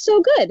show is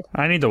so good.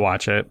 I need to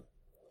watch it.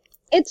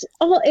 It's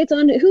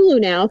on Hulu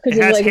now because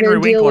it has like Henry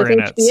their deal Winkler with in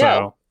HBO. it,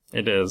 so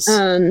it is.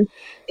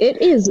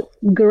 It is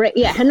great.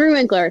 Yeah, Henry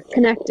Winkler,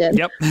 Connected.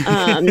 Yep.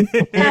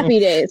 Happy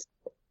Days,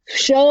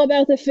 show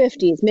about the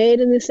 50s, made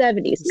in the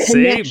 70s.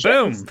 See,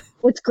 boom.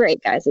 It's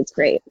great, guys. It's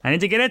great. I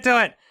need to get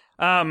into it.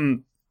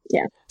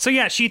 Yeah. So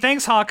yeah, she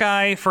thanks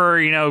Hawkeye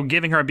for,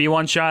 giving her a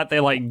B1 shot.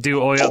 They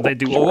do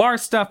OR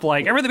stuff,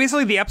 everything.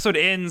 Basically, the episode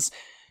ends.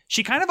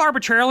 She kind of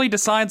arbitrarily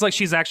decides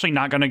she's actually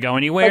not going to go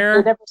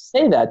anywhere. They never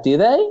say that, do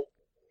they?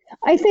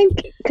 I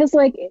think because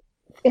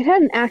it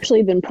hadn't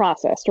actually been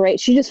processed, right?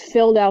 She just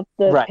filled out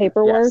the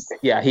paperwork. Yes.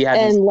 Yeah, he had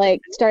and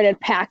started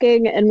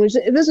packing, and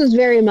this was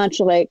very much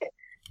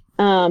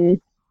when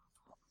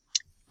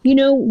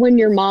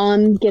your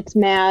mom gets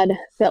mad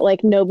that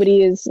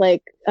nobody is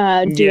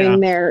doing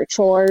their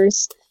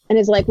chores and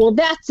is well,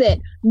 that's it,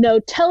 no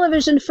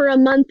television for a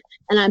month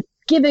and I'm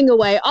giving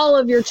away all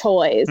of your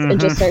toys, and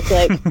just starts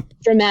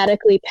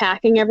dramatically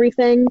packing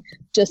everything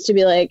just to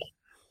be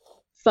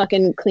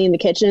fucking clean the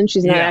kitchen.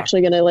 She's not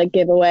actually gonna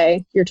give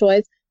away your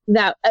toys.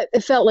 That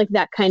it felt like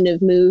that kind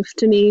of move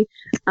to me.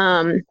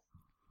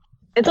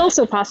 It's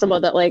also possible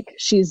that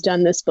she's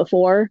done this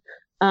before,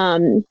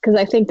 because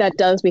I think that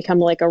does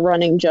become a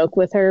running joke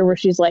with her, where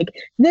she's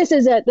this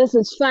is it, this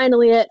is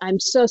finally it, I'm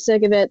so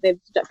sick of it, they've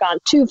gone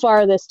too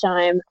far this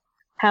time,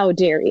 how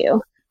dare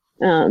you.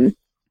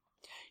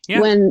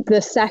 When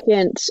the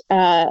second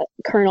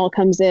colonel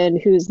comes in,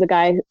 who's the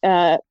guy,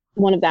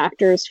 one of the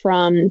actors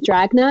from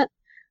Dragnet,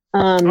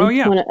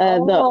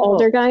 the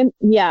older guy,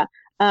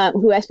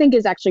 who I think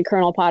is actually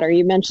Colonel Potter.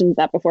 You mentioned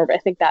that before, but I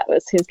think that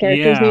was his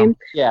character's name.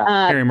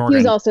 Yeah, Harry Morgan. He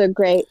was also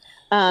great,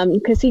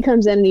 because he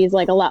comes in and he's a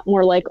lot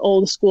more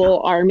old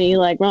school army,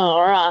 rah,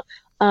 rah, rah.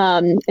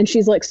 And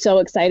she's so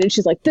excited.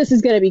 She's this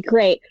is gonna be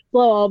great,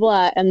 blah blah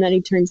blah. And then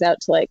he turns out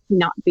to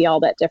not be all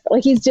that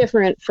different. He's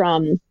different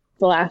from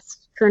the last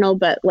colonel,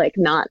 but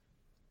not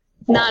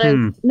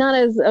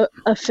as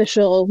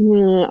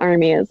official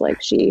army as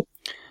she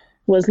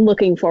was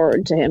looking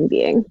forward to him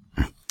being.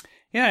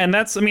 Yeah, and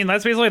that's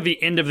basically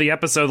the end of the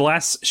episode. The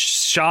last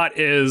shot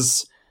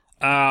is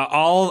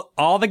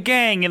all the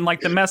gang in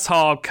the mess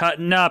hall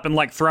cutting up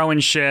and throwing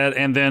shit,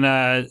 and then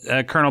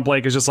Colonel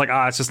Blake is just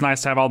it's just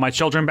nice to have all my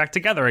children back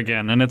together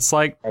again, and it's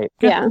good.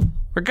 Yeah,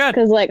 we're good,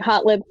 because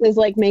Hot Lips is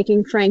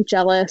making Frank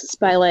jealous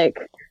by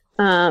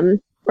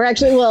or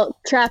actually,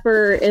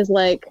 Trapper is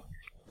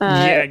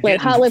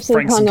Hot Lips is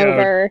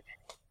hungover.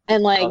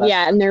 And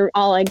and they're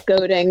all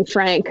goading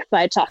Frank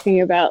by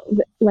talking about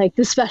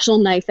the special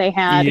night they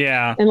had.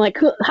 Yeah. And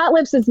Hot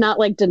Lips is not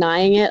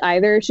denying it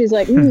either. She's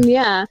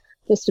yeah,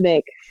 just to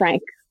make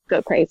Frank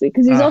go crazy,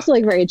 because he's also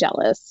very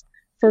jealous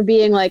for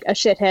being a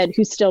shithead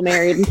who's still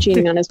married and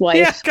cheating on his wife.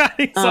 Yeah, God,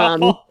 he's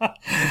awful. The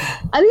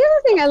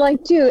other thing I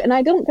like too, and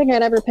I don't think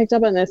I'd ever picked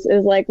up on this,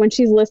 is when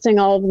she's listing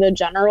all of the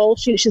generals,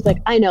 she's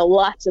I know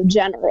lots of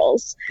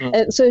generals.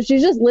 And so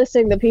she's just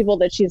listing the people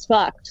that she's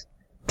fucked.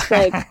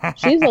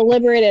 She's a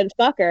liberated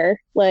fucker,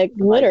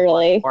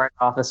 literally. Warrant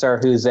officer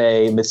who's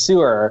a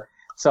masseur.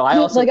 So I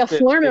also a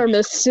former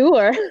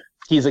masseur.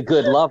 He's a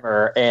good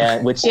lover,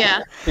 and which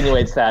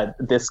insinuates that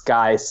this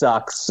guy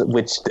sucks.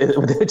 Which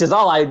is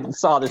all I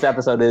saw this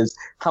episode, is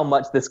how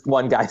much this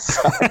one guy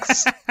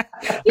sucks.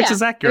 Which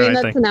is accurate.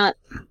 I think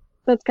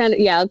that's kind of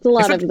it's a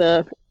lot of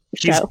the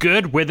show. He's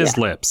good with his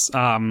lips.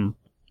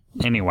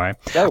 Anyway.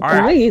 All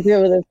right. I think he's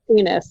good with his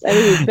penis. I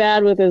think he's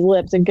bad with his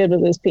lips and good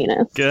with his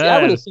penis. Good.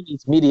 I would assume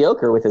he's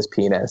mediocre with his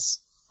penis,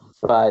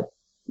 but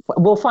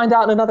we'll find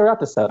out in another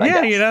episode.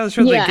 I'm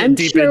sure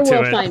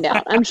we'll find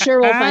out. I'm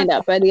sure we'll find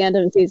out by the end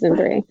of season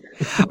 3.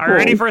 Are you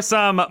ready for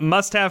some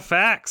must-have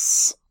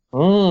facts?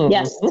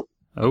 Yes.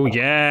 Oh,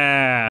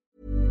 yeah.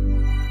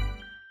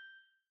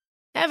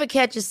 Ever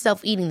catch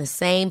yourself eating the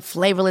same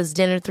flavorless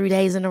dinner 3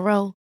 days in a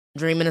row?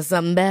 Dreaming of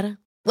something better?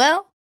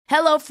 Well,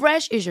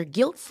 HelloFresh is your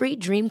guilt-free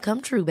dream come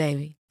true,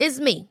 baby. It's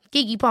me,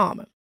 Keke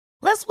Palmer.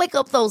 Let's wake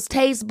up those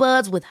taste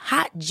buds with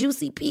hot,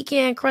 juicy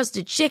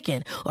pecan-crusted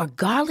chicken or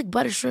garlic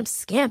butter shrimp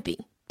scampi.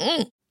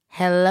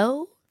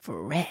 Hello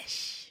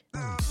Fresh.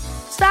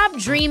 Stop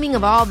dreaming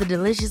of all the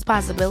delicious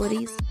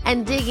possibilities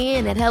and dig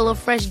in at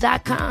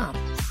HelloFresh.com.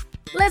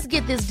 Let's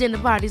get this dinner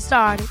party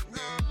started.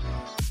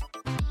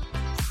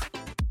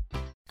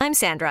 I'm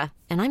Sandra,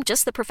 and I'm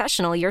just the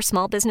professional your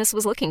small business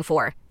was looking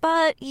for.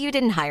 But you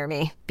didn't hire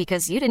me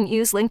because you didn't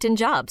use LinkedIn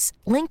Jobs.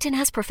 LinkedIn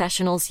has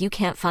professionals you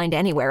can't find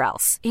anywhere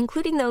else,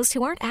 including those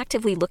who aren't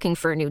actively looking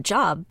for a new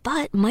job,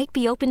 but might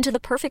be open to the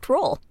perfect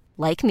role,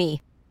 like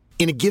me.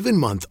 In a given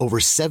month, over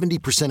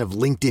 70% of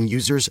LinkedIn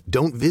users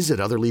don't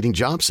visit other leading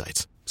job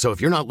sites. So if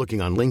you're not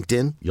looking on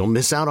LinkedIn, you'll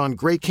miss out on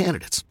great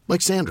candidates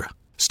like Sandra.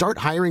 Start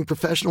hiring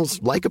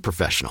professionals like a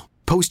professional.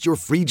 Post your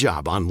free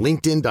job on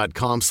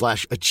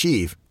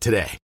linkedin.com/achieve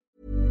today.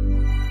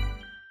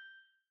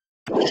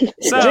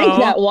 So, drink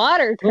that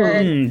water,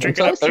 Kurt. Drink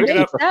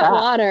that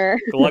water.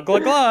 Glug,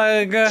 glug,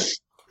 glug.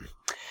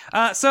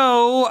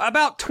 So,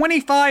 about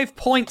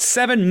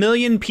 25.7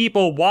 million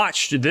people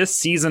watched this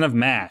season of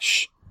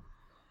MASH.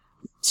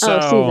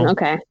 Season.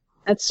 Okay.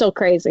 That's so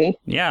crazy.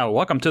 Yeah,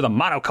 welcome to the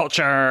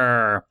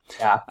monoculture.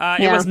 Yeah.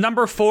 It was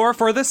number 4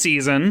 for the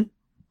season.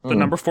 The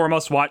number 4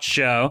 most watched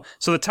show.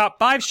 So the top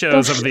 5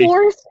 shows of the...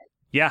 Fourth?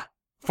 Yeah.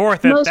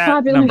 Fourth at Most that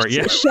popular number,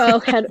 yeah. show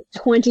had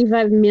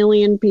 25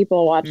 million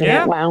people watching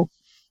Yeah. it. Wow.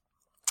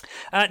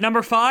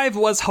 Number 5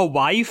 was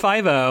Hawaii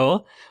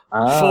Five-0.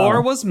 Oh.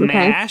 4 was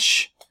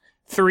MASH.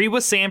 3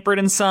 was Sanford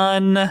and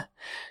Son.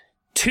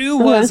 2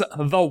 was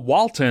The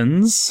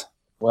Waltons.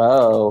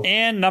 Whoa.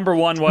 And number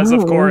 1 was,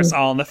 of course,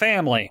 All in the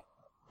Family.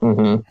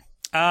 Mm-hmm.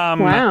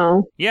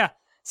 Wow. Yeah.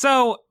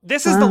 So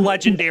this is the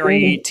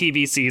legendary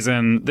TV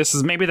season. This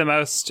is maybe the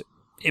most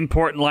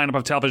important lineup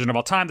of television of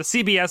all time. The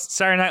CBS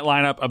Saturday Night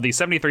lineup of the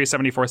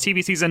 73-74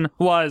 TV season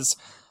was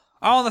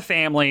All in the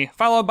Family,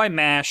 followed by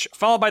MASH,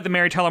 followed by The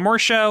Mary Tyler Moore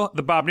Show,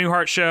 The Bob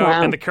Newhart Show,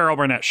 and The Carol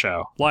Burnett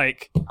Show.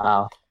 Like,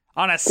 Wow.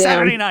 on a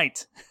Saturday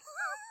night.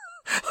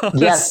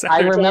 Yes,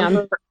 I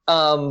remember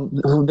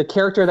the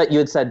character that you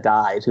had said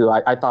died, who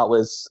I thought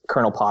was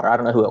Colonel Potter. I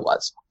don't know who it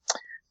was.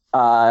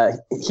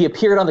 He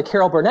appeared on the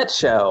Carol Burnett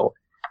Show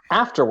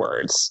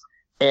afterwards,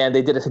 and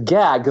they did a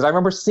gag, because I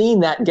remember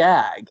seeing that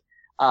gag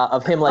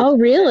of him, like, Oh,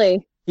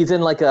 really? he's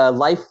in like a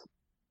life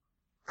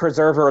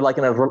preserver, like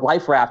in a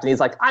life raft, and he's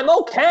like, I'm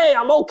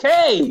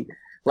okay.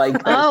 Like,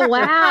 Oh,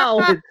 wow.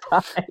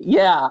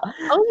 yeah.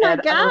 Oh, my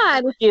And I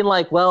God. was thinking,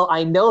 like, well,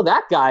 I know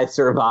that guy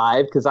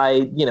survived because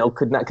I,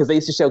 could not, because they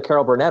used to show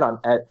Carol Burnett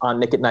on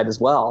Nick at Night as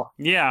well.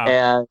 Yeah.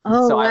 And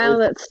Oh, so I wow.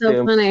 always That's so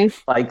assumed, funny.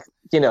 like,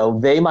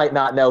 they might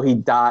not know he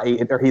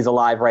died or he's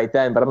alive right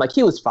then, but I'm like,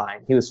 he was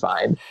fine.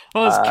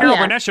 Well, this Carol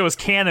Yeah. Burnett Show is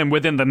canon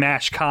within the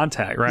MASH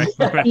contact, right?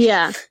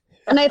 Yeah.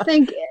 And I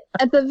think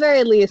at the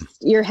very least,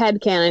 your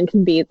headcanon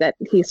can be that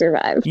he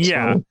survived.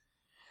 Yeah.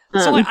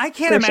 So like, I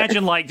can't for sure.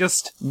 imagine like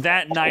just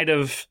that night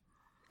of,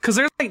 because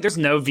there's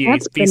no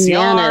That's VCR,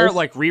 bananas.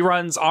 like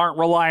reruns aren't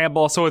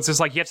reliable, so it's just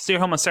like you have to stay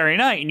home on Saturday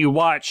night and you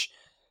watch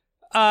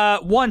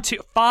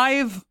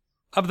 5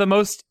 of the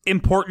most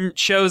important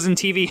shows in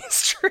TV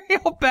history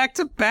all back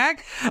to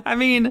back. I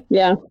mean,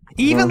 Yeah.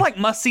 even like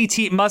must see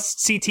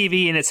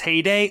TV in its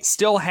heyday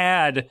still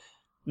had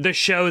the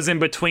shows in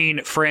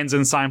between Friends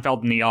and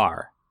Seinfeld and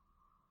ER.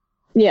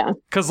 Yeah.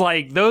 Because,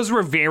 like, those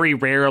were very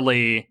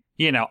rarely,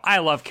 I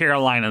love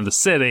Caroline in the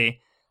City.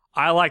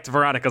 I liked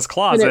Veronica's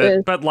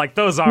Closet, but like,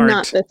 those aren't.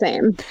 Not the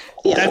same.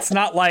 Yeah. That's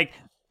not like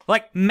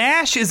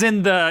MASH is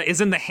in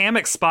the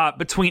hammock spot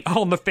between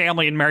All in the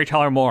Family and Mary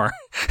Tyler Moore.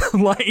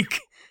 Like,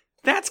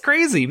 that's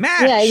crazy.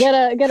 MASH. Yeah,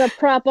 you gotta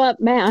prop up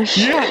MASH.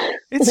 Yeah,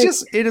 it's Like,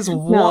 just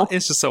no.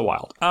 it's just so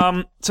wild.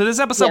 So this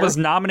episode was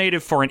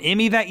nominated for an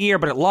Emmy that year,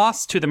 but it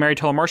lost to the Mary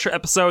Tyler Moore Show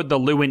episode, The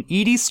Lou and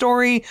Edie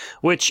Story,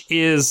 which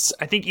is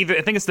I think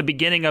it's the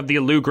beginning of the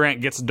Lou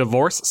Grant gets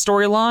divorced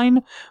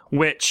storyline,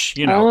 which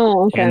okay. in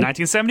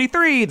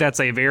 1973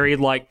 that's a very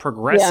like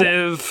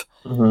progressive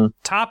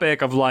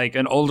topic of like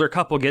an older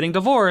couple getting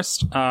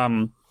divorced.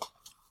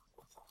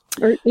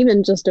 Or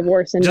even just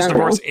divorce in Just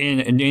general. divorce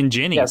in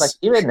Jenny's. Yeah, it's like,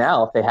 even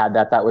now, if they had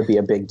that would be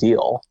a big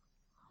deal.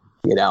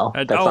 That's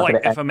not like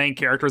gonna if a main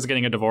character is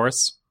getting a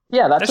divorce.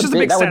 Yeah, That's just a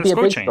big that would be a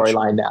status big quo change.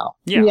 storyline now.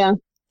 Yeah.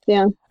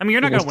 Yeah. I mean,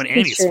 you're not going to win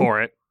Annie's true.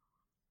 for it.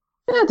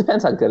 Yeah, it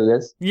depends how good it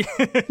is. Yeah.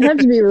 You have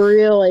to be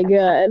really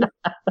good.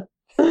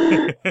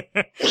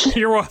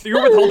 You're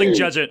withholding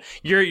judgment.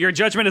 Your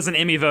judgment as an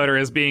Emmy voter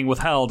is being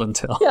withheld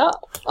until. Yeah,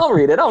 I'll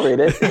read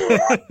it.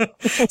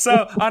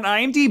 So on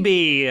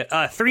IMDb,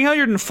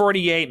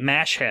 348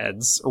 MASH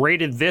heads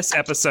rated this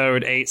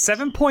episode a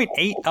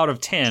 7.8 out of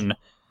 10.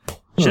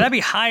 Should that be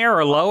higher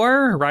or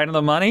lower? Right on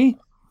the money?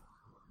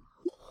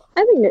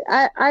 I think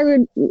I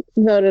would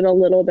vote it a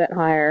little bit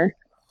higher.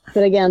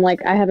 But again,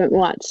 like, I haven't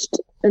watched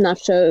enough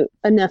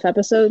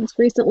episodes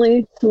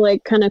recently to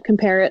like kind of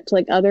compare it to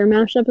like other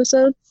MASH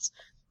episodes.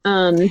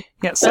 Yeah.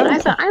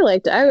 But I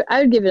liked it.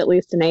 I would give it at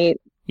least an 8.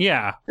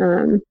 Yeah.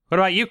 Um, What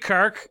about you,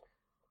 Kirk?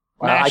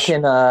 I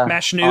can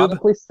MASH noob.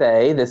 honestly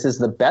say this is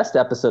the best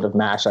episode of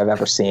MASH I've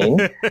ever seen.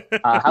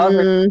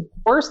 However,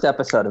 worst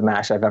episode of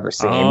MASH I've ever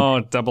seen. Oh,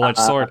 double-edged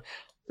sword.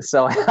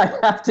 So I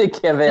have to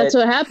give it. that's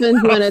what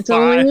happens when it's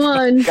only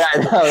Fine. one.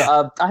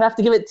 I have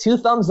to give it 2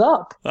 thumbs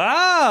up.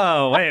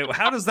 Oh, wait.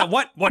 How does that?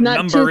 What Not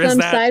number 2 is thumbs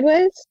that?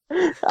 sideways.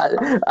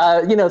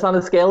 It's on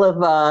a scale of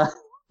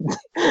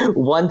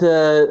 1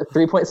 to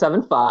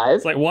 3.75.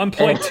 It's like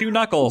 1.2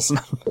 knuckles.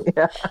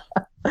 Yeah.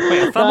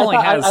 Wait, a thumb only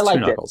has 2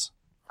 knuckles.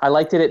 I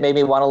liked it. It made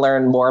me want to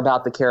learn more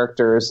about the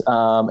characters,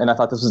 and I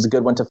thought this was a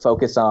good one to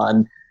focus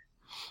on.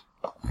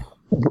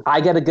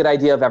 I get a good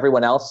idea of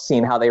everyone else,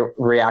 seeing how they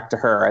react to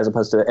her, as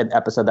opposed to an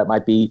episode that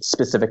might be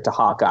specific to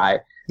Hawkeye.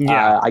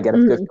 Yeah. I get a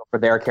good feel for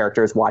their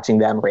characters, watching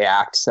them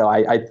react. So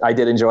I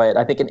did enjoy it.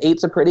 I think an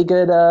 8's a pretty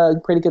good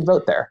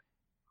vote there.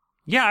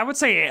 Yeah, I would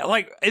say,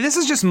 like, this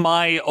is just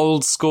my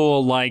old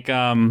school, like,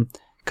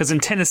 because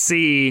in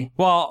Tennessee,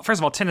 well, first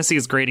of all,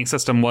 Tennessee's grading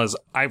system was,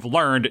 I've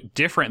learned,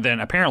 different than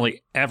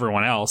apparently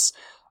everyone else.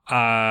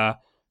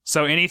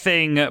 So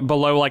anything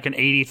below, like, an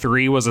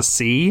 83 was a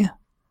C,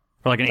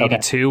 or like an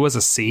 82 was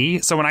a C.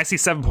 So when I see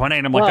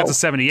 7.8, I'm like, that's a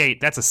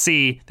 78. That's a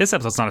C. This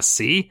episode's not a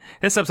C.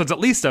 This episode's at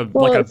least a B.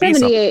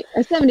 78.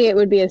 A 78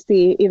 would be a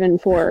C even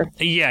for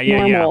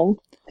normal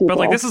people. But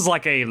like, this is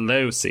like a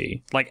low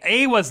C. Like,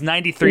 A was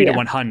 93 to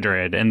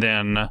 100, and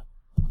then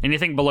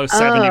anything below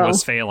 70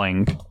 was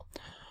failing.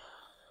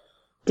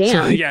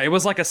 Damn. So, yeah, it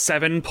was like a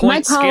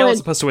 7-point scale as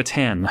opposed to a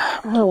 10.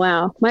 Oh,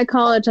 wow. My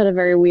college had a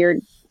very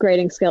weird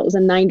grading scale. It was a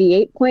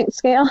 98-point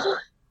scale.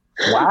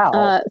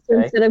 Wow. So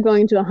instead of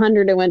going to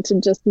 100, I went to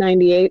just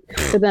 98.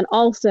 But then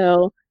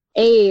also,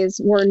 A's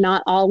were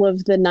not all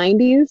of the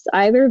 90s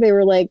either. They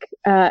were like,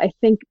 I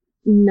think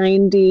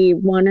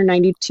 91 or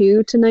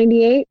 92 to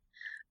 98.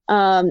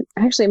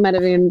 Actually, it might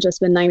have even just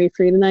been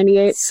 93 to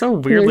 98. So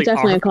weirdly, there's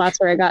definitely a class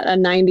where I got a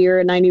 90 or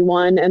a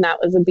 91, and that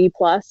was a B+,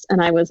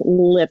 and I was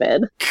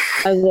livid.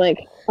 I was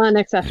like,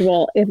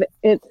 unacceptable. If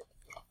it's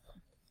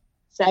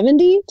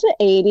 70 to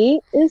 80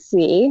 is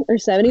C, or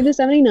 70 to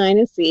 79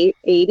 is C,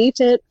 80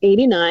 to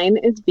 89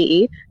 is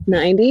B,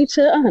 90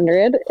 to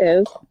 100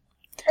 is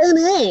an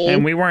A.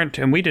 And we were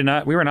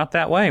not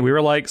that way. We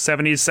were like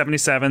 70 to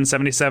 77,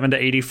 77 to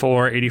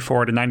 84,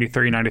 84 to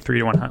 93, 93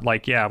 to 100.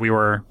 Like, yeah,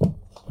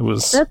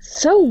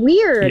 that's so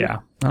weird. Yeah.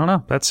 I don't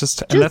know. That's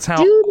and that's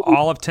how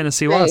all of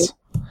Tennessee was.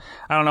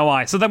 I don't know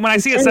why. So then when I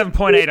see a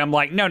 7.8, I'm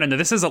like, no,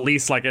 this is at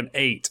least like an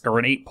 8 or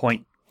an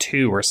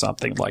 8.2 or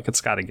something. Like,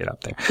 it's got to get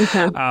up there.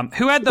 Okay.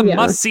 Who had the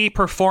must-see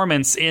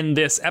performance in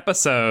this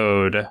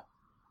episode?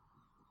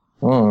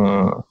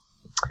 I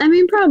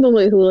mean,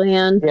 probably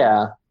Houlihan.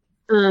 Yeah.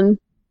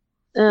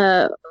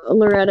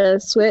 Loretta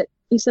Swit,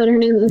 you said her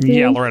name?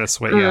 Yeah, Loretta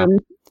Swit, yeah.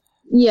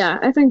 Yeah,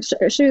 I think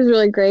she was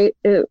really great.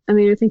 I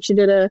think she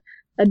did a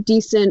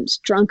decent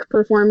drunk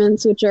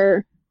performance, which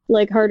are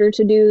like harder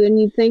to do than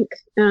you'd think.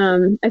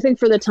 I think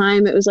for the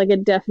time it was like a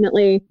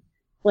definitely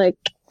like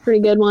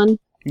pretty good one.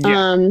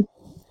 Yeah.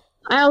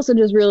 I also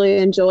just really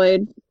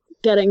enjoyed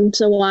getting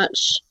to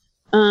watch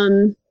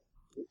Alan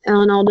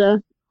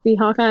Alda be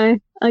Hawkeye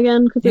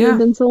again because it had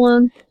been so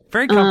long.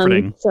 Very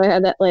comforting. So I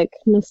had that like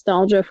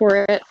nostalgia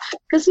for it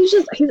because he's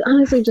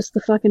honestly just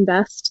the fucking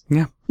best.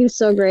 Yeah. He's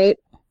so great.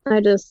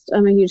 I'm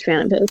a huge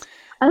fan of his.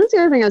 That's the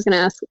other thing I was going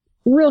to ask,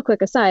 real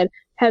quick aside.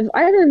 Have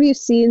either of you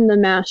seen the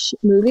MASH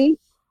movie?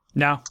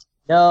 No,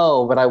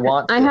 but I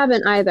want to. I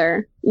haven't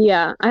either.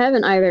 Yeah, I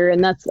haven't either,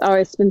 and that's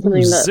always been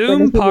something that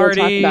Zoom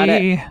party. Talk about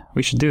it.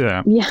 We should do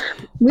that. Yeah,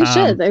 we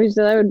should.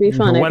 That would be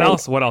fun. What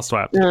else do I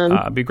have to do?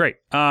 It'd be great.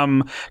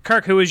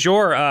 Kirk, who is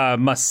your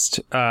must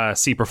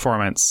see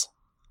performance?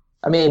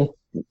 I mean,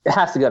 it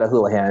has to go to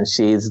Houlihan.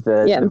 She's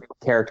the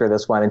character of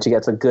this one, and she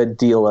gets a good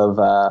deal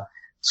of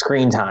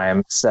screen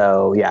time.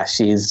 So yeah,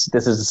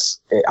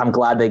 I'm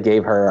glad they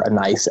gave her a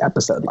nice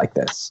episode like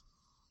this.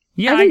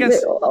 Yeah, I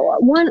guess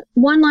one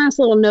last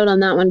little note on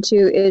that one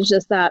too is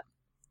just that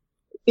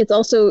it's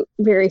also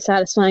very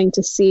satisfying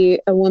to see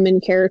a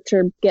woman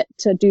character get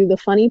to do the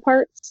funny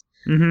parts.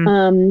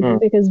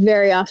 Because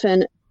very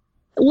often,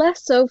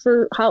 less so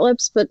for Hot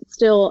Lips, but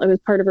still it was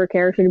part of her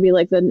character to be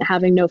like the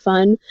having no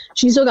fun.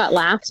 She still got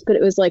laughs, but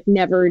it was like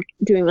never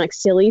doing like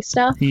silly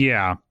stuff.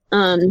 Yeah.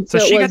 So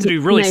she got to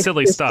do really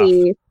silly stuff.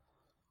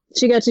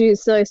 She got to do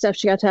silly stuff.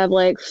 She got to have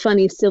like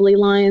funny, silly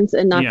lines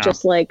and not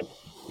just like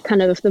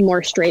kind of the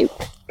more straight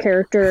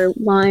character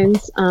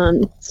lines.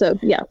 So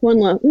yeah, one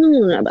what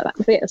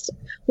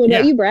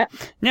about you, Brett?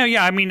 No,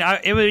 yeah, I mean,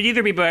 it would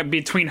either be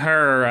between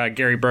her,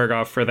 Gary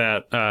Berghoff for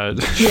that,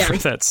 for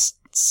that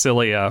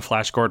silly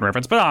Flash Gordon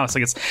reference, but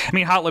honestly,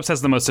 Hot Lips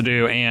has the most to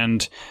do,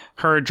 and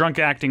her drunk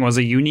acting was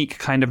a unique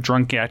kind of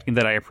drunk acting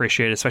that I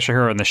appreciated, especially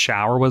her in the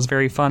shower was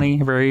very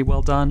funny, very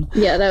well done.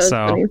 Yeah, that was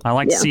funny. I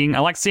like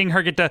seeing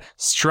her get to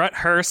strut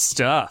her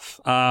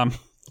stuff.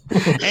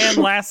 And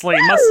lastly,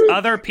 must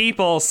other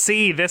people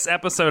see this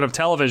episode of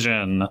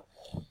television?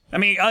 I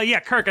mean,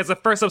 Kirk, as the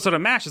first episode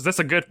of MASH, is this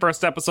a good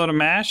first episode of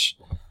MASH?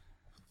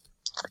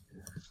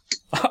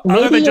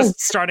 Other than just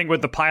starting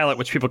with the pilot,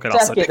 which people could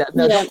also do.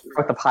 Don't start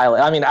with the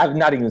pilot. I mean, I've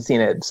not even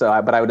seen it,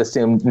 but I would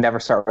assume never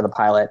start with the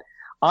pilot.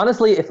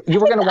 Honestly, if you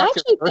were going to watch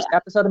your first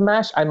episode of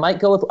MASH, I might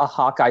go with a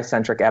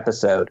Hawkeye-centric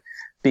episode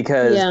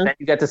because then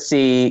you get to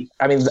see.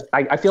 I mean,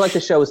 I feel like the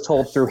show is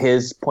told through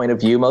his point of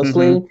view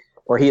mostly,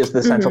 where he is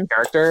the central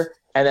character,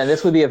 and then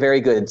this would be a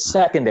very good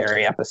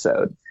secondary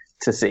episode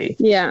to see.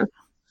 Yeah.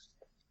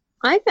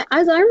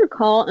 As I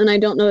recall, and I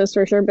don't know this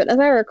for sure, but as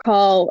I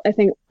recall, I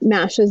think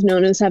MASH is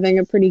known as having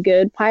a pretty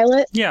good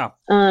pilot. Yeah.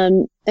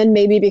 And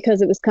maybe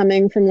because it was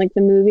coming from like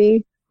the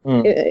movie,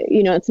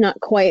 it's not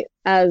quite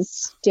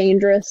as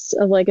dangerous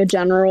of like a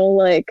general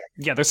like.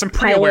 Yeah, there's some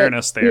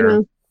pre-awareness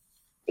there.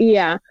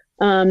 Yeah.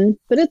 But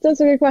that's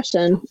a good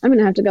question. I'm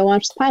gonna have to go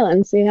watch the pilot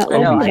and see how.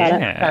 I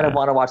kind of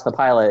want to watch the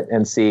pilot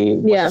and see.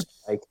 What it's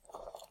like.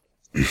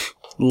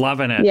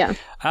 Loving it. Yeah.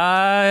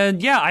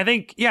 I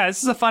think,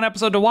 this is a fun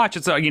episode to watch.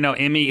 It's,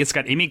 Emmy, it's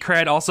got Emmy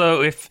cred.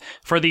 Also, if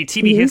for the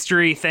TV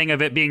history thing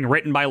of it being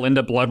written by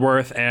Linda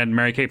Bloodworth and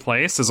Mary Kay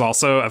Place is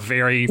also a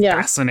very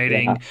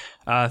fascinating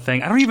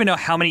thing. I don't even know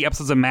how many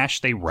episodes of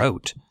MASH they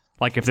wrote.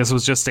 Like if this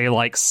was just a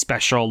like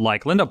special,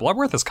 like Linda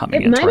Bloodworth is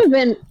coming in.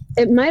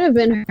 It might have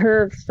been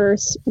her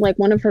first, like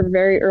one of her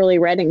very early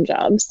writing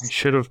jobs. I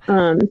should have,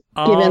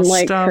 given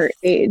like her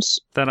age.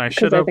 That I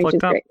should have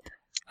looked up. Great.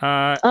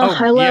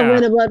 I love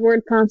Linda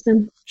Bloodworth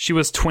Thompson. She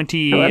was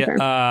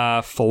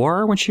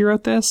 24 when she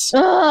wrote this. She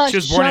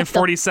was born in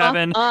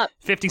 47,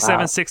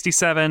 57,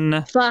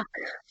 67.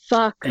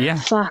 fuck, Yeah.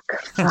 fuck.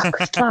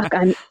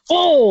 I'm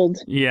old.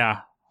 Yeah.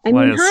 I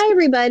mean, hi,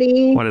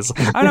 everybody. What is?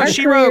 I know Our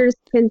she wrote. careers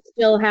can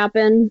still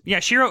happen. Yeah,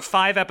 she wrote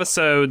 5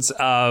 episodes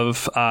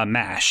of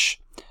MASH.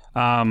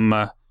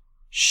 But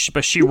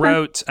she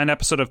wrote an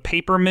episode of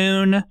Paper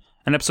Moon,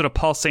 an episode of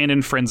Paul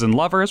Sandin, Friends and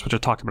Lovers, which I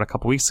talked about a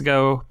couple weeks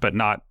ago, but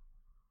not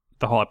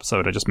the whole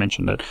episode. I just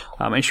mentioned it.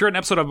 And she wrote an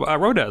episode of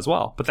Rhoda as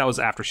well, but that was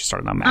after she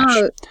started on MASH.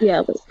 Oh,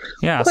 yeah.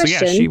 Yeah, Question.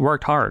 so yeah, she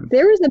worked hard.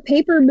 There was a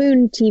Paper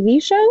Moon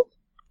TV show?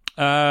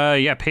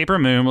 Yeah, Paper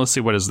Moon. Let's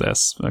see, what is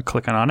this?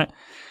 Clicking on it.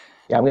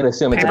 Yeah, I'm going to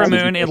assume it's Paper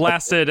Moon. It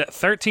lasted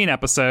 13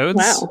 episodes,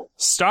 Wow.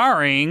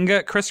 starring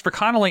Christopher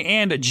Connolly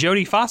and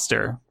Jodie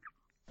Foster.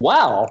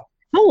 Wow.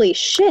 Holy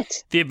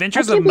shit. The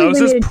Adventures I of can't believe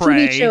Moses they made a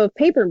Prey. TV show of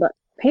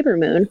Paper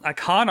Moon. A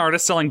con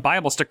artist selling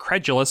Bibles to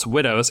credulous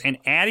widows, and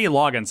Addie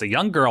Loggins, a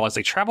young girl, as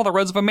they travel the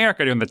roads of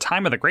America during the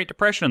time of the Great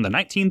Depression in the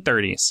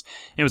 1930s.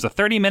 It was a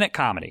 30-minute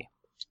comedy.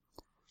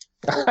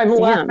 I'm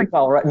laughing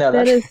all right. No,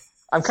 That is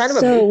I'm kind of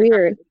so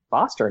weird.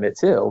 Foster in it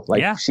too. Like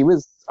Yeah. she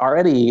was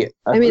already.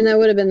 I mean, that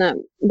would have been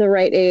the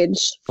right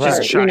age. Right.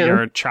 Just for,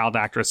 your child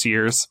actress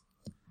years.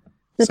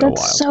 But So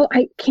that's wild.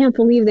 I can't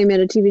believe they made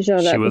a TV show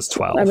of that. She was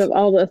 12. Of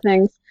all the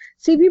things.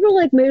 See, people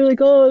maybe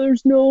oh,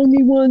 there's no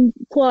only one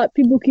plot.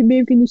 People keep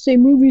making the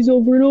same movies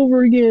over and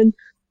over again.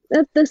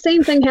 That the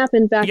same thing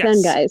happened back Yes.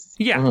 then, guys.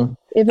 Yeah. Mhm.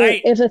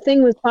 If a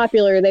thing was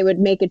popular, they would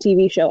make a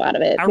TV show out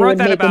of it. I They wrote would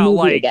that make about, a movie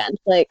like, again.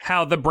 Like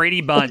How the Brady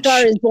A Bunch.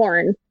 Star is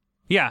Born.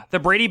 Yeah, the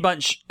Brady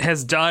Bunch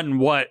has done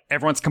what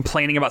everyone's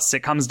complaining about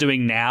sitcoms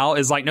doing now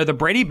is like, no, the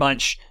Brady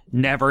Bunch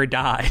never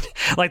died.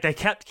 Like, they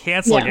kept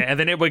canceling Yeah. it, and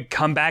then it would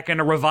come back in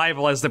a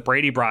revival as the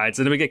Brady Brides,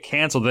 and it would get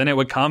canceled, then it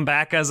would come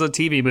back as a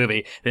TV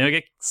movie, then it would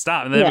get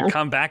stopped, and then it would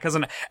come back as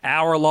an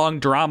hour-long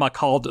drama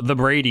called The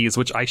Bradys,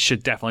 which I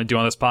should definitely do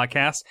on this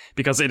podcast,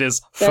 because it is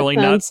That fully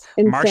sounds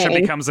nuts. Marcia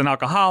insane. becomes an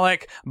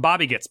alcoholic,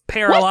 Bobby gets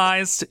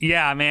paralyzed.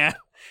 Yeah, man.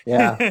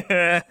 Yeah.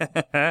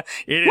 It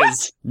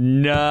is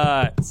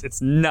nuts.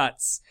 It's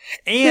nuts.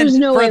 And There's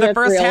no for way the that's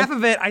first real. half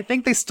of it, I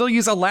think they still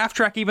use a laugh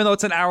track, even though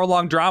it's an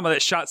hour-long drama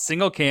that shot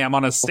single cam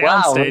on a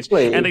Wow, soundstage.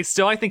 really? And they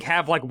still, I think,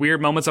 have like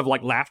weird moments of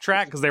like laugh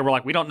track because they were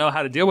like, we don't know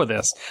how to deal with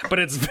this. But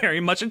it's very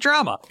much a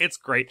drama. It's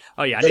great.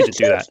 Oh yeah, I need to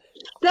do that.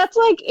 That's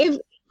like if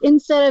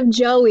instead of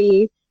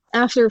Joey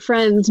after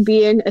Friends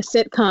being a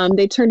sitcom,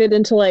 they turned it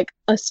into like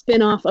a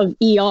spin-off of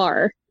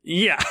ER.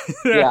 Yeah.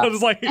 Yeah. I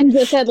was like, And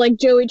just had like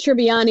Joey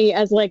Tribbiani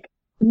as like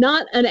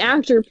not an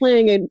actor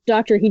playing a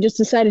doctor. He just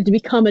decided to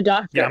become a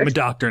doctor. yeah, I'm a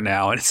doctor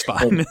now, and it's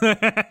fine.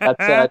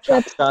 That's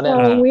Chuck's done it.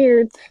 so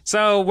weird.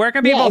 So where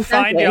can people Yeah,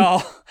 find exactly.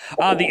 y'all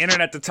on the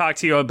internet to talk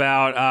to you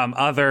about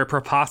other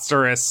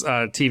preposterous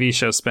TV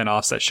show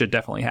spinoffs that should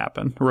definitely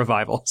happen,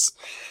 revivals?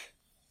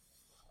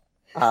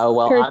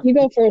 Well, Kirk, you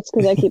go first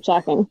because I keep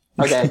talking.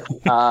 okay.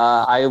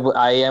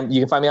 I am.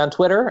 You can find me on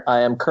Twitter. I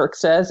am Kirk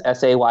Says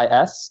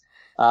SAYS.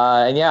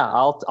 And yeah,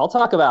 I'll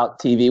talk about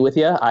TV with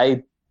you.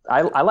 I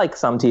like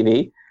some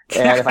TV,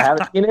 and if I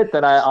haven't seen it,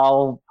 then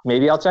I'll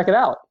check it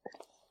out.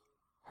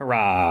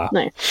 Hurrah!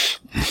 Nice.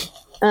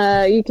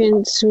 You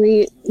can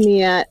tweet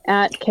me at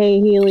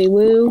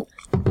KHealyWoo,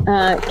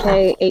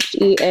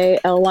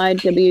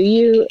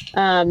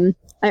 KHEALYWU.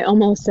 I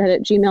almost said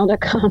at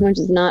gmail.com, which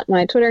is not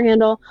my Twitter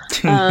handle.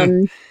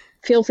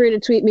 Feel free to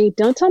tweet me.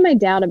 Don't tell my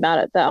dad about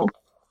it, though.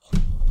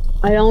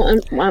 I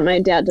don't want my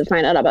dad to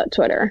find out about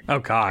Twitter. Oh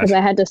God! Because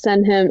I had to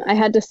send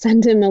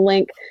him a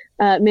link.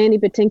 Mandy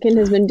Patinkin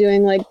has been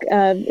doing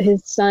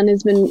his son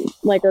has been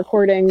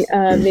recording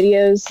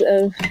videos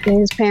of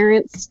his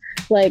parents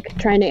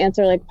trying to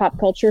answer pop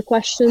culture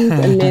questions,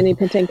 and Mandy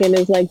Patinkin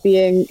is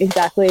being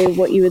exactly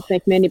what you would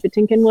think Mandy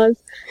Patinkin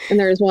was. And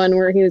there was one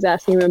where he was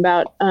asking him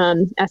about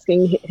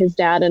asking his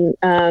dad and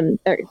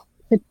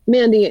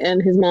Mandy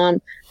and his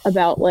mom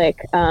about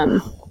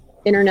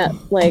internet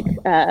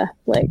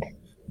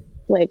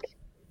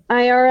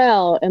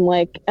IRL and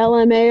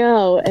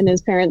LMAO, and his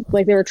parents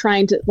they were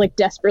trying to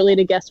desperately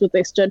to guess what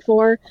they stood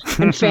for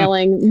and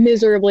failing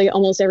miserably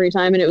almost every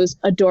time, and it was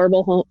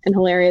adorable and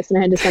hilarious, and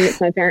I had to send it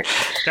to my parents.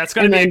 That's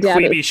going to be a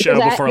Queeby show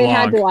before they long.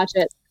 had to watch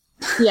it.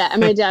 Yeah, and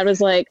my dad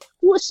was like,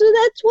 well, so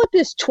that's what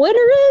this Twitter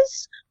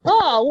is?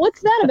 Oh,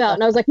 what's that about?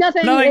 And I was like,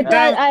 nothing. Nothing, It's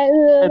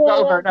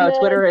over. No,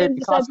 Twitter, it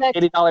costs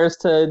 $80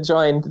 to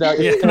join. No,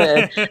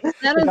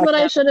 that is what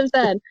I should have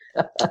said.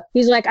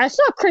 He's like, I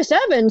saw Chris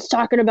Evans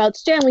talking about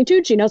Stanley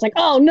Tucci, and I was like,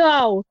 oh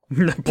no.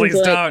 Please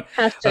He's don't.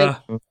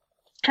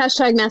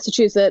 Hashtag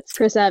Massachusetts,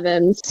 Chris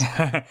Evans.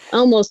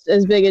 Almost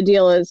as big a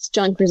deal as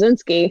John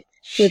Krasinski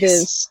with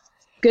his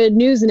Good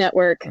News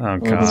Network. Oh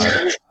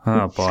God.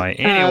 Oh boy.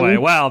 Anyway,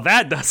 well,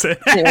 that does it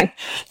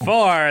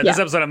for this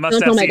episode of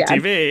Must Have Seen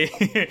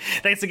TV.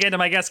 Thanks again to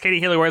my guests Katie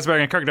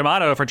Healy-Wurzburg and Kirk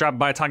D'Amato for dropping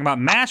by talking about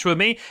MASH with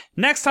me.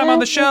 Next time on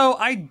the show,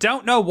 I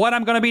don't know what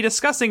I'm going to be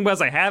discussing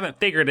because I haven't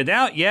figured it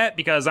out yet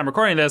because I'm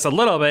recording this a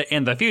little bit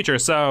in the future.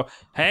 So,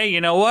 hey, you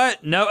know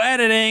what? No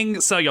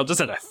editing. So you'll just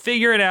have to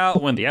figure it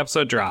out when the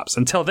episode drops.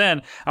 Until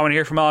then, I want to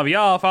hear from all of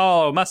y'all.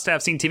 Follow Must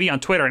Have Seen TV on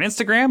Twitter and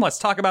Instagram. Let's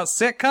talk about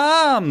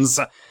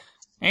sitcoms.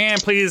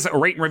 And please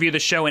rate and review the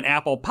show in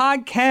Apple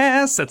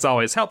Podcasts. That's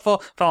always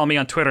helpful. Follow me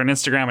on Twitter and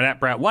Instagram at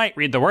 @BrettWhite.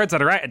 Read the words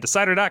that are right at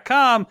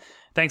Decider.com.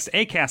 Thanks to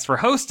Acast for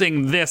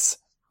hosting this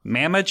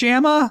Mamma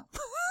Jamma.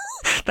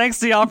 Thanks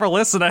to y'all for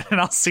listening, and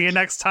I'll see you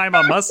next time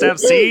on Must Have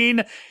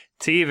Seen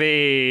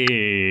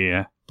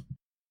TV.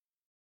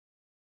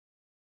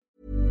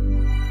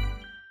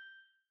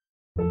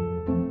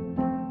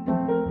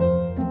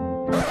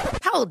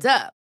 Hold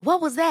up. What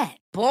was that?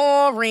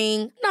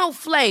 Boring. No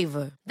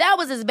flavor. That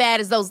was as bad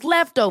as those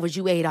leftovers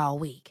you ate all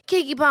week.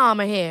 Keke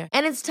Palmer here,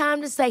 and it's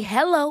time to say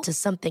hello to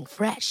something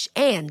fresh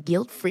and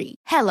guilt-free.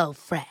 Hello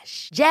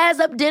Fresh. Jazz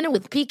up dinner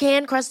with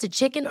pecan-crusted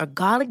chicken or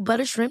garlic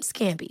butter shrimp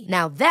scampi.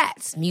 Now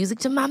that's music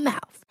to my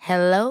mouth.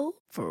 Hello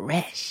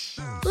Fresh.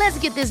 Let's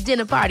get this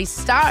dinner party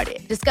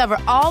started. Discover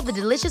all the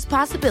delicious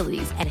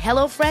possibilities at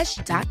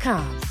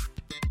hellofresh.com.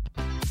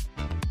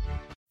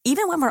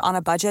 Even when we're on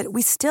a budget,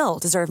 we still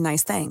deserve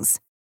nice things.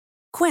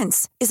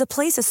 Quince is a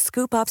place to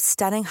scoop up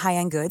stunning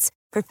high-end goods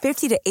for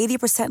 50 to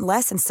 80%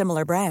 less than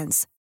similar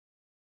brands.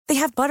 They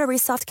have buttery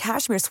soft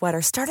cashmere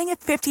sweaters starting at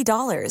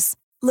 $50,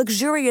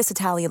 luxurious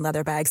Italian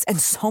leather bags, and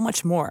so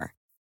much more.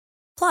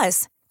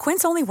 Plus,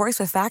 Quince only works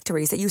with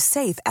factories that use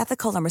safe,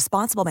 ethical, and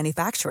responsible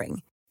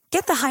manufacturing.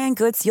 Get the high-end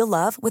goods you'll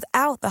love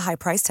without the high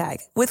price tag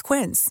with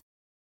Quince.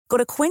 Go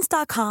to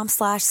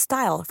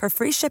quince.com/style for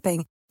free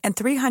shipping and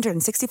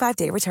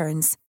 365-day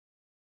returns.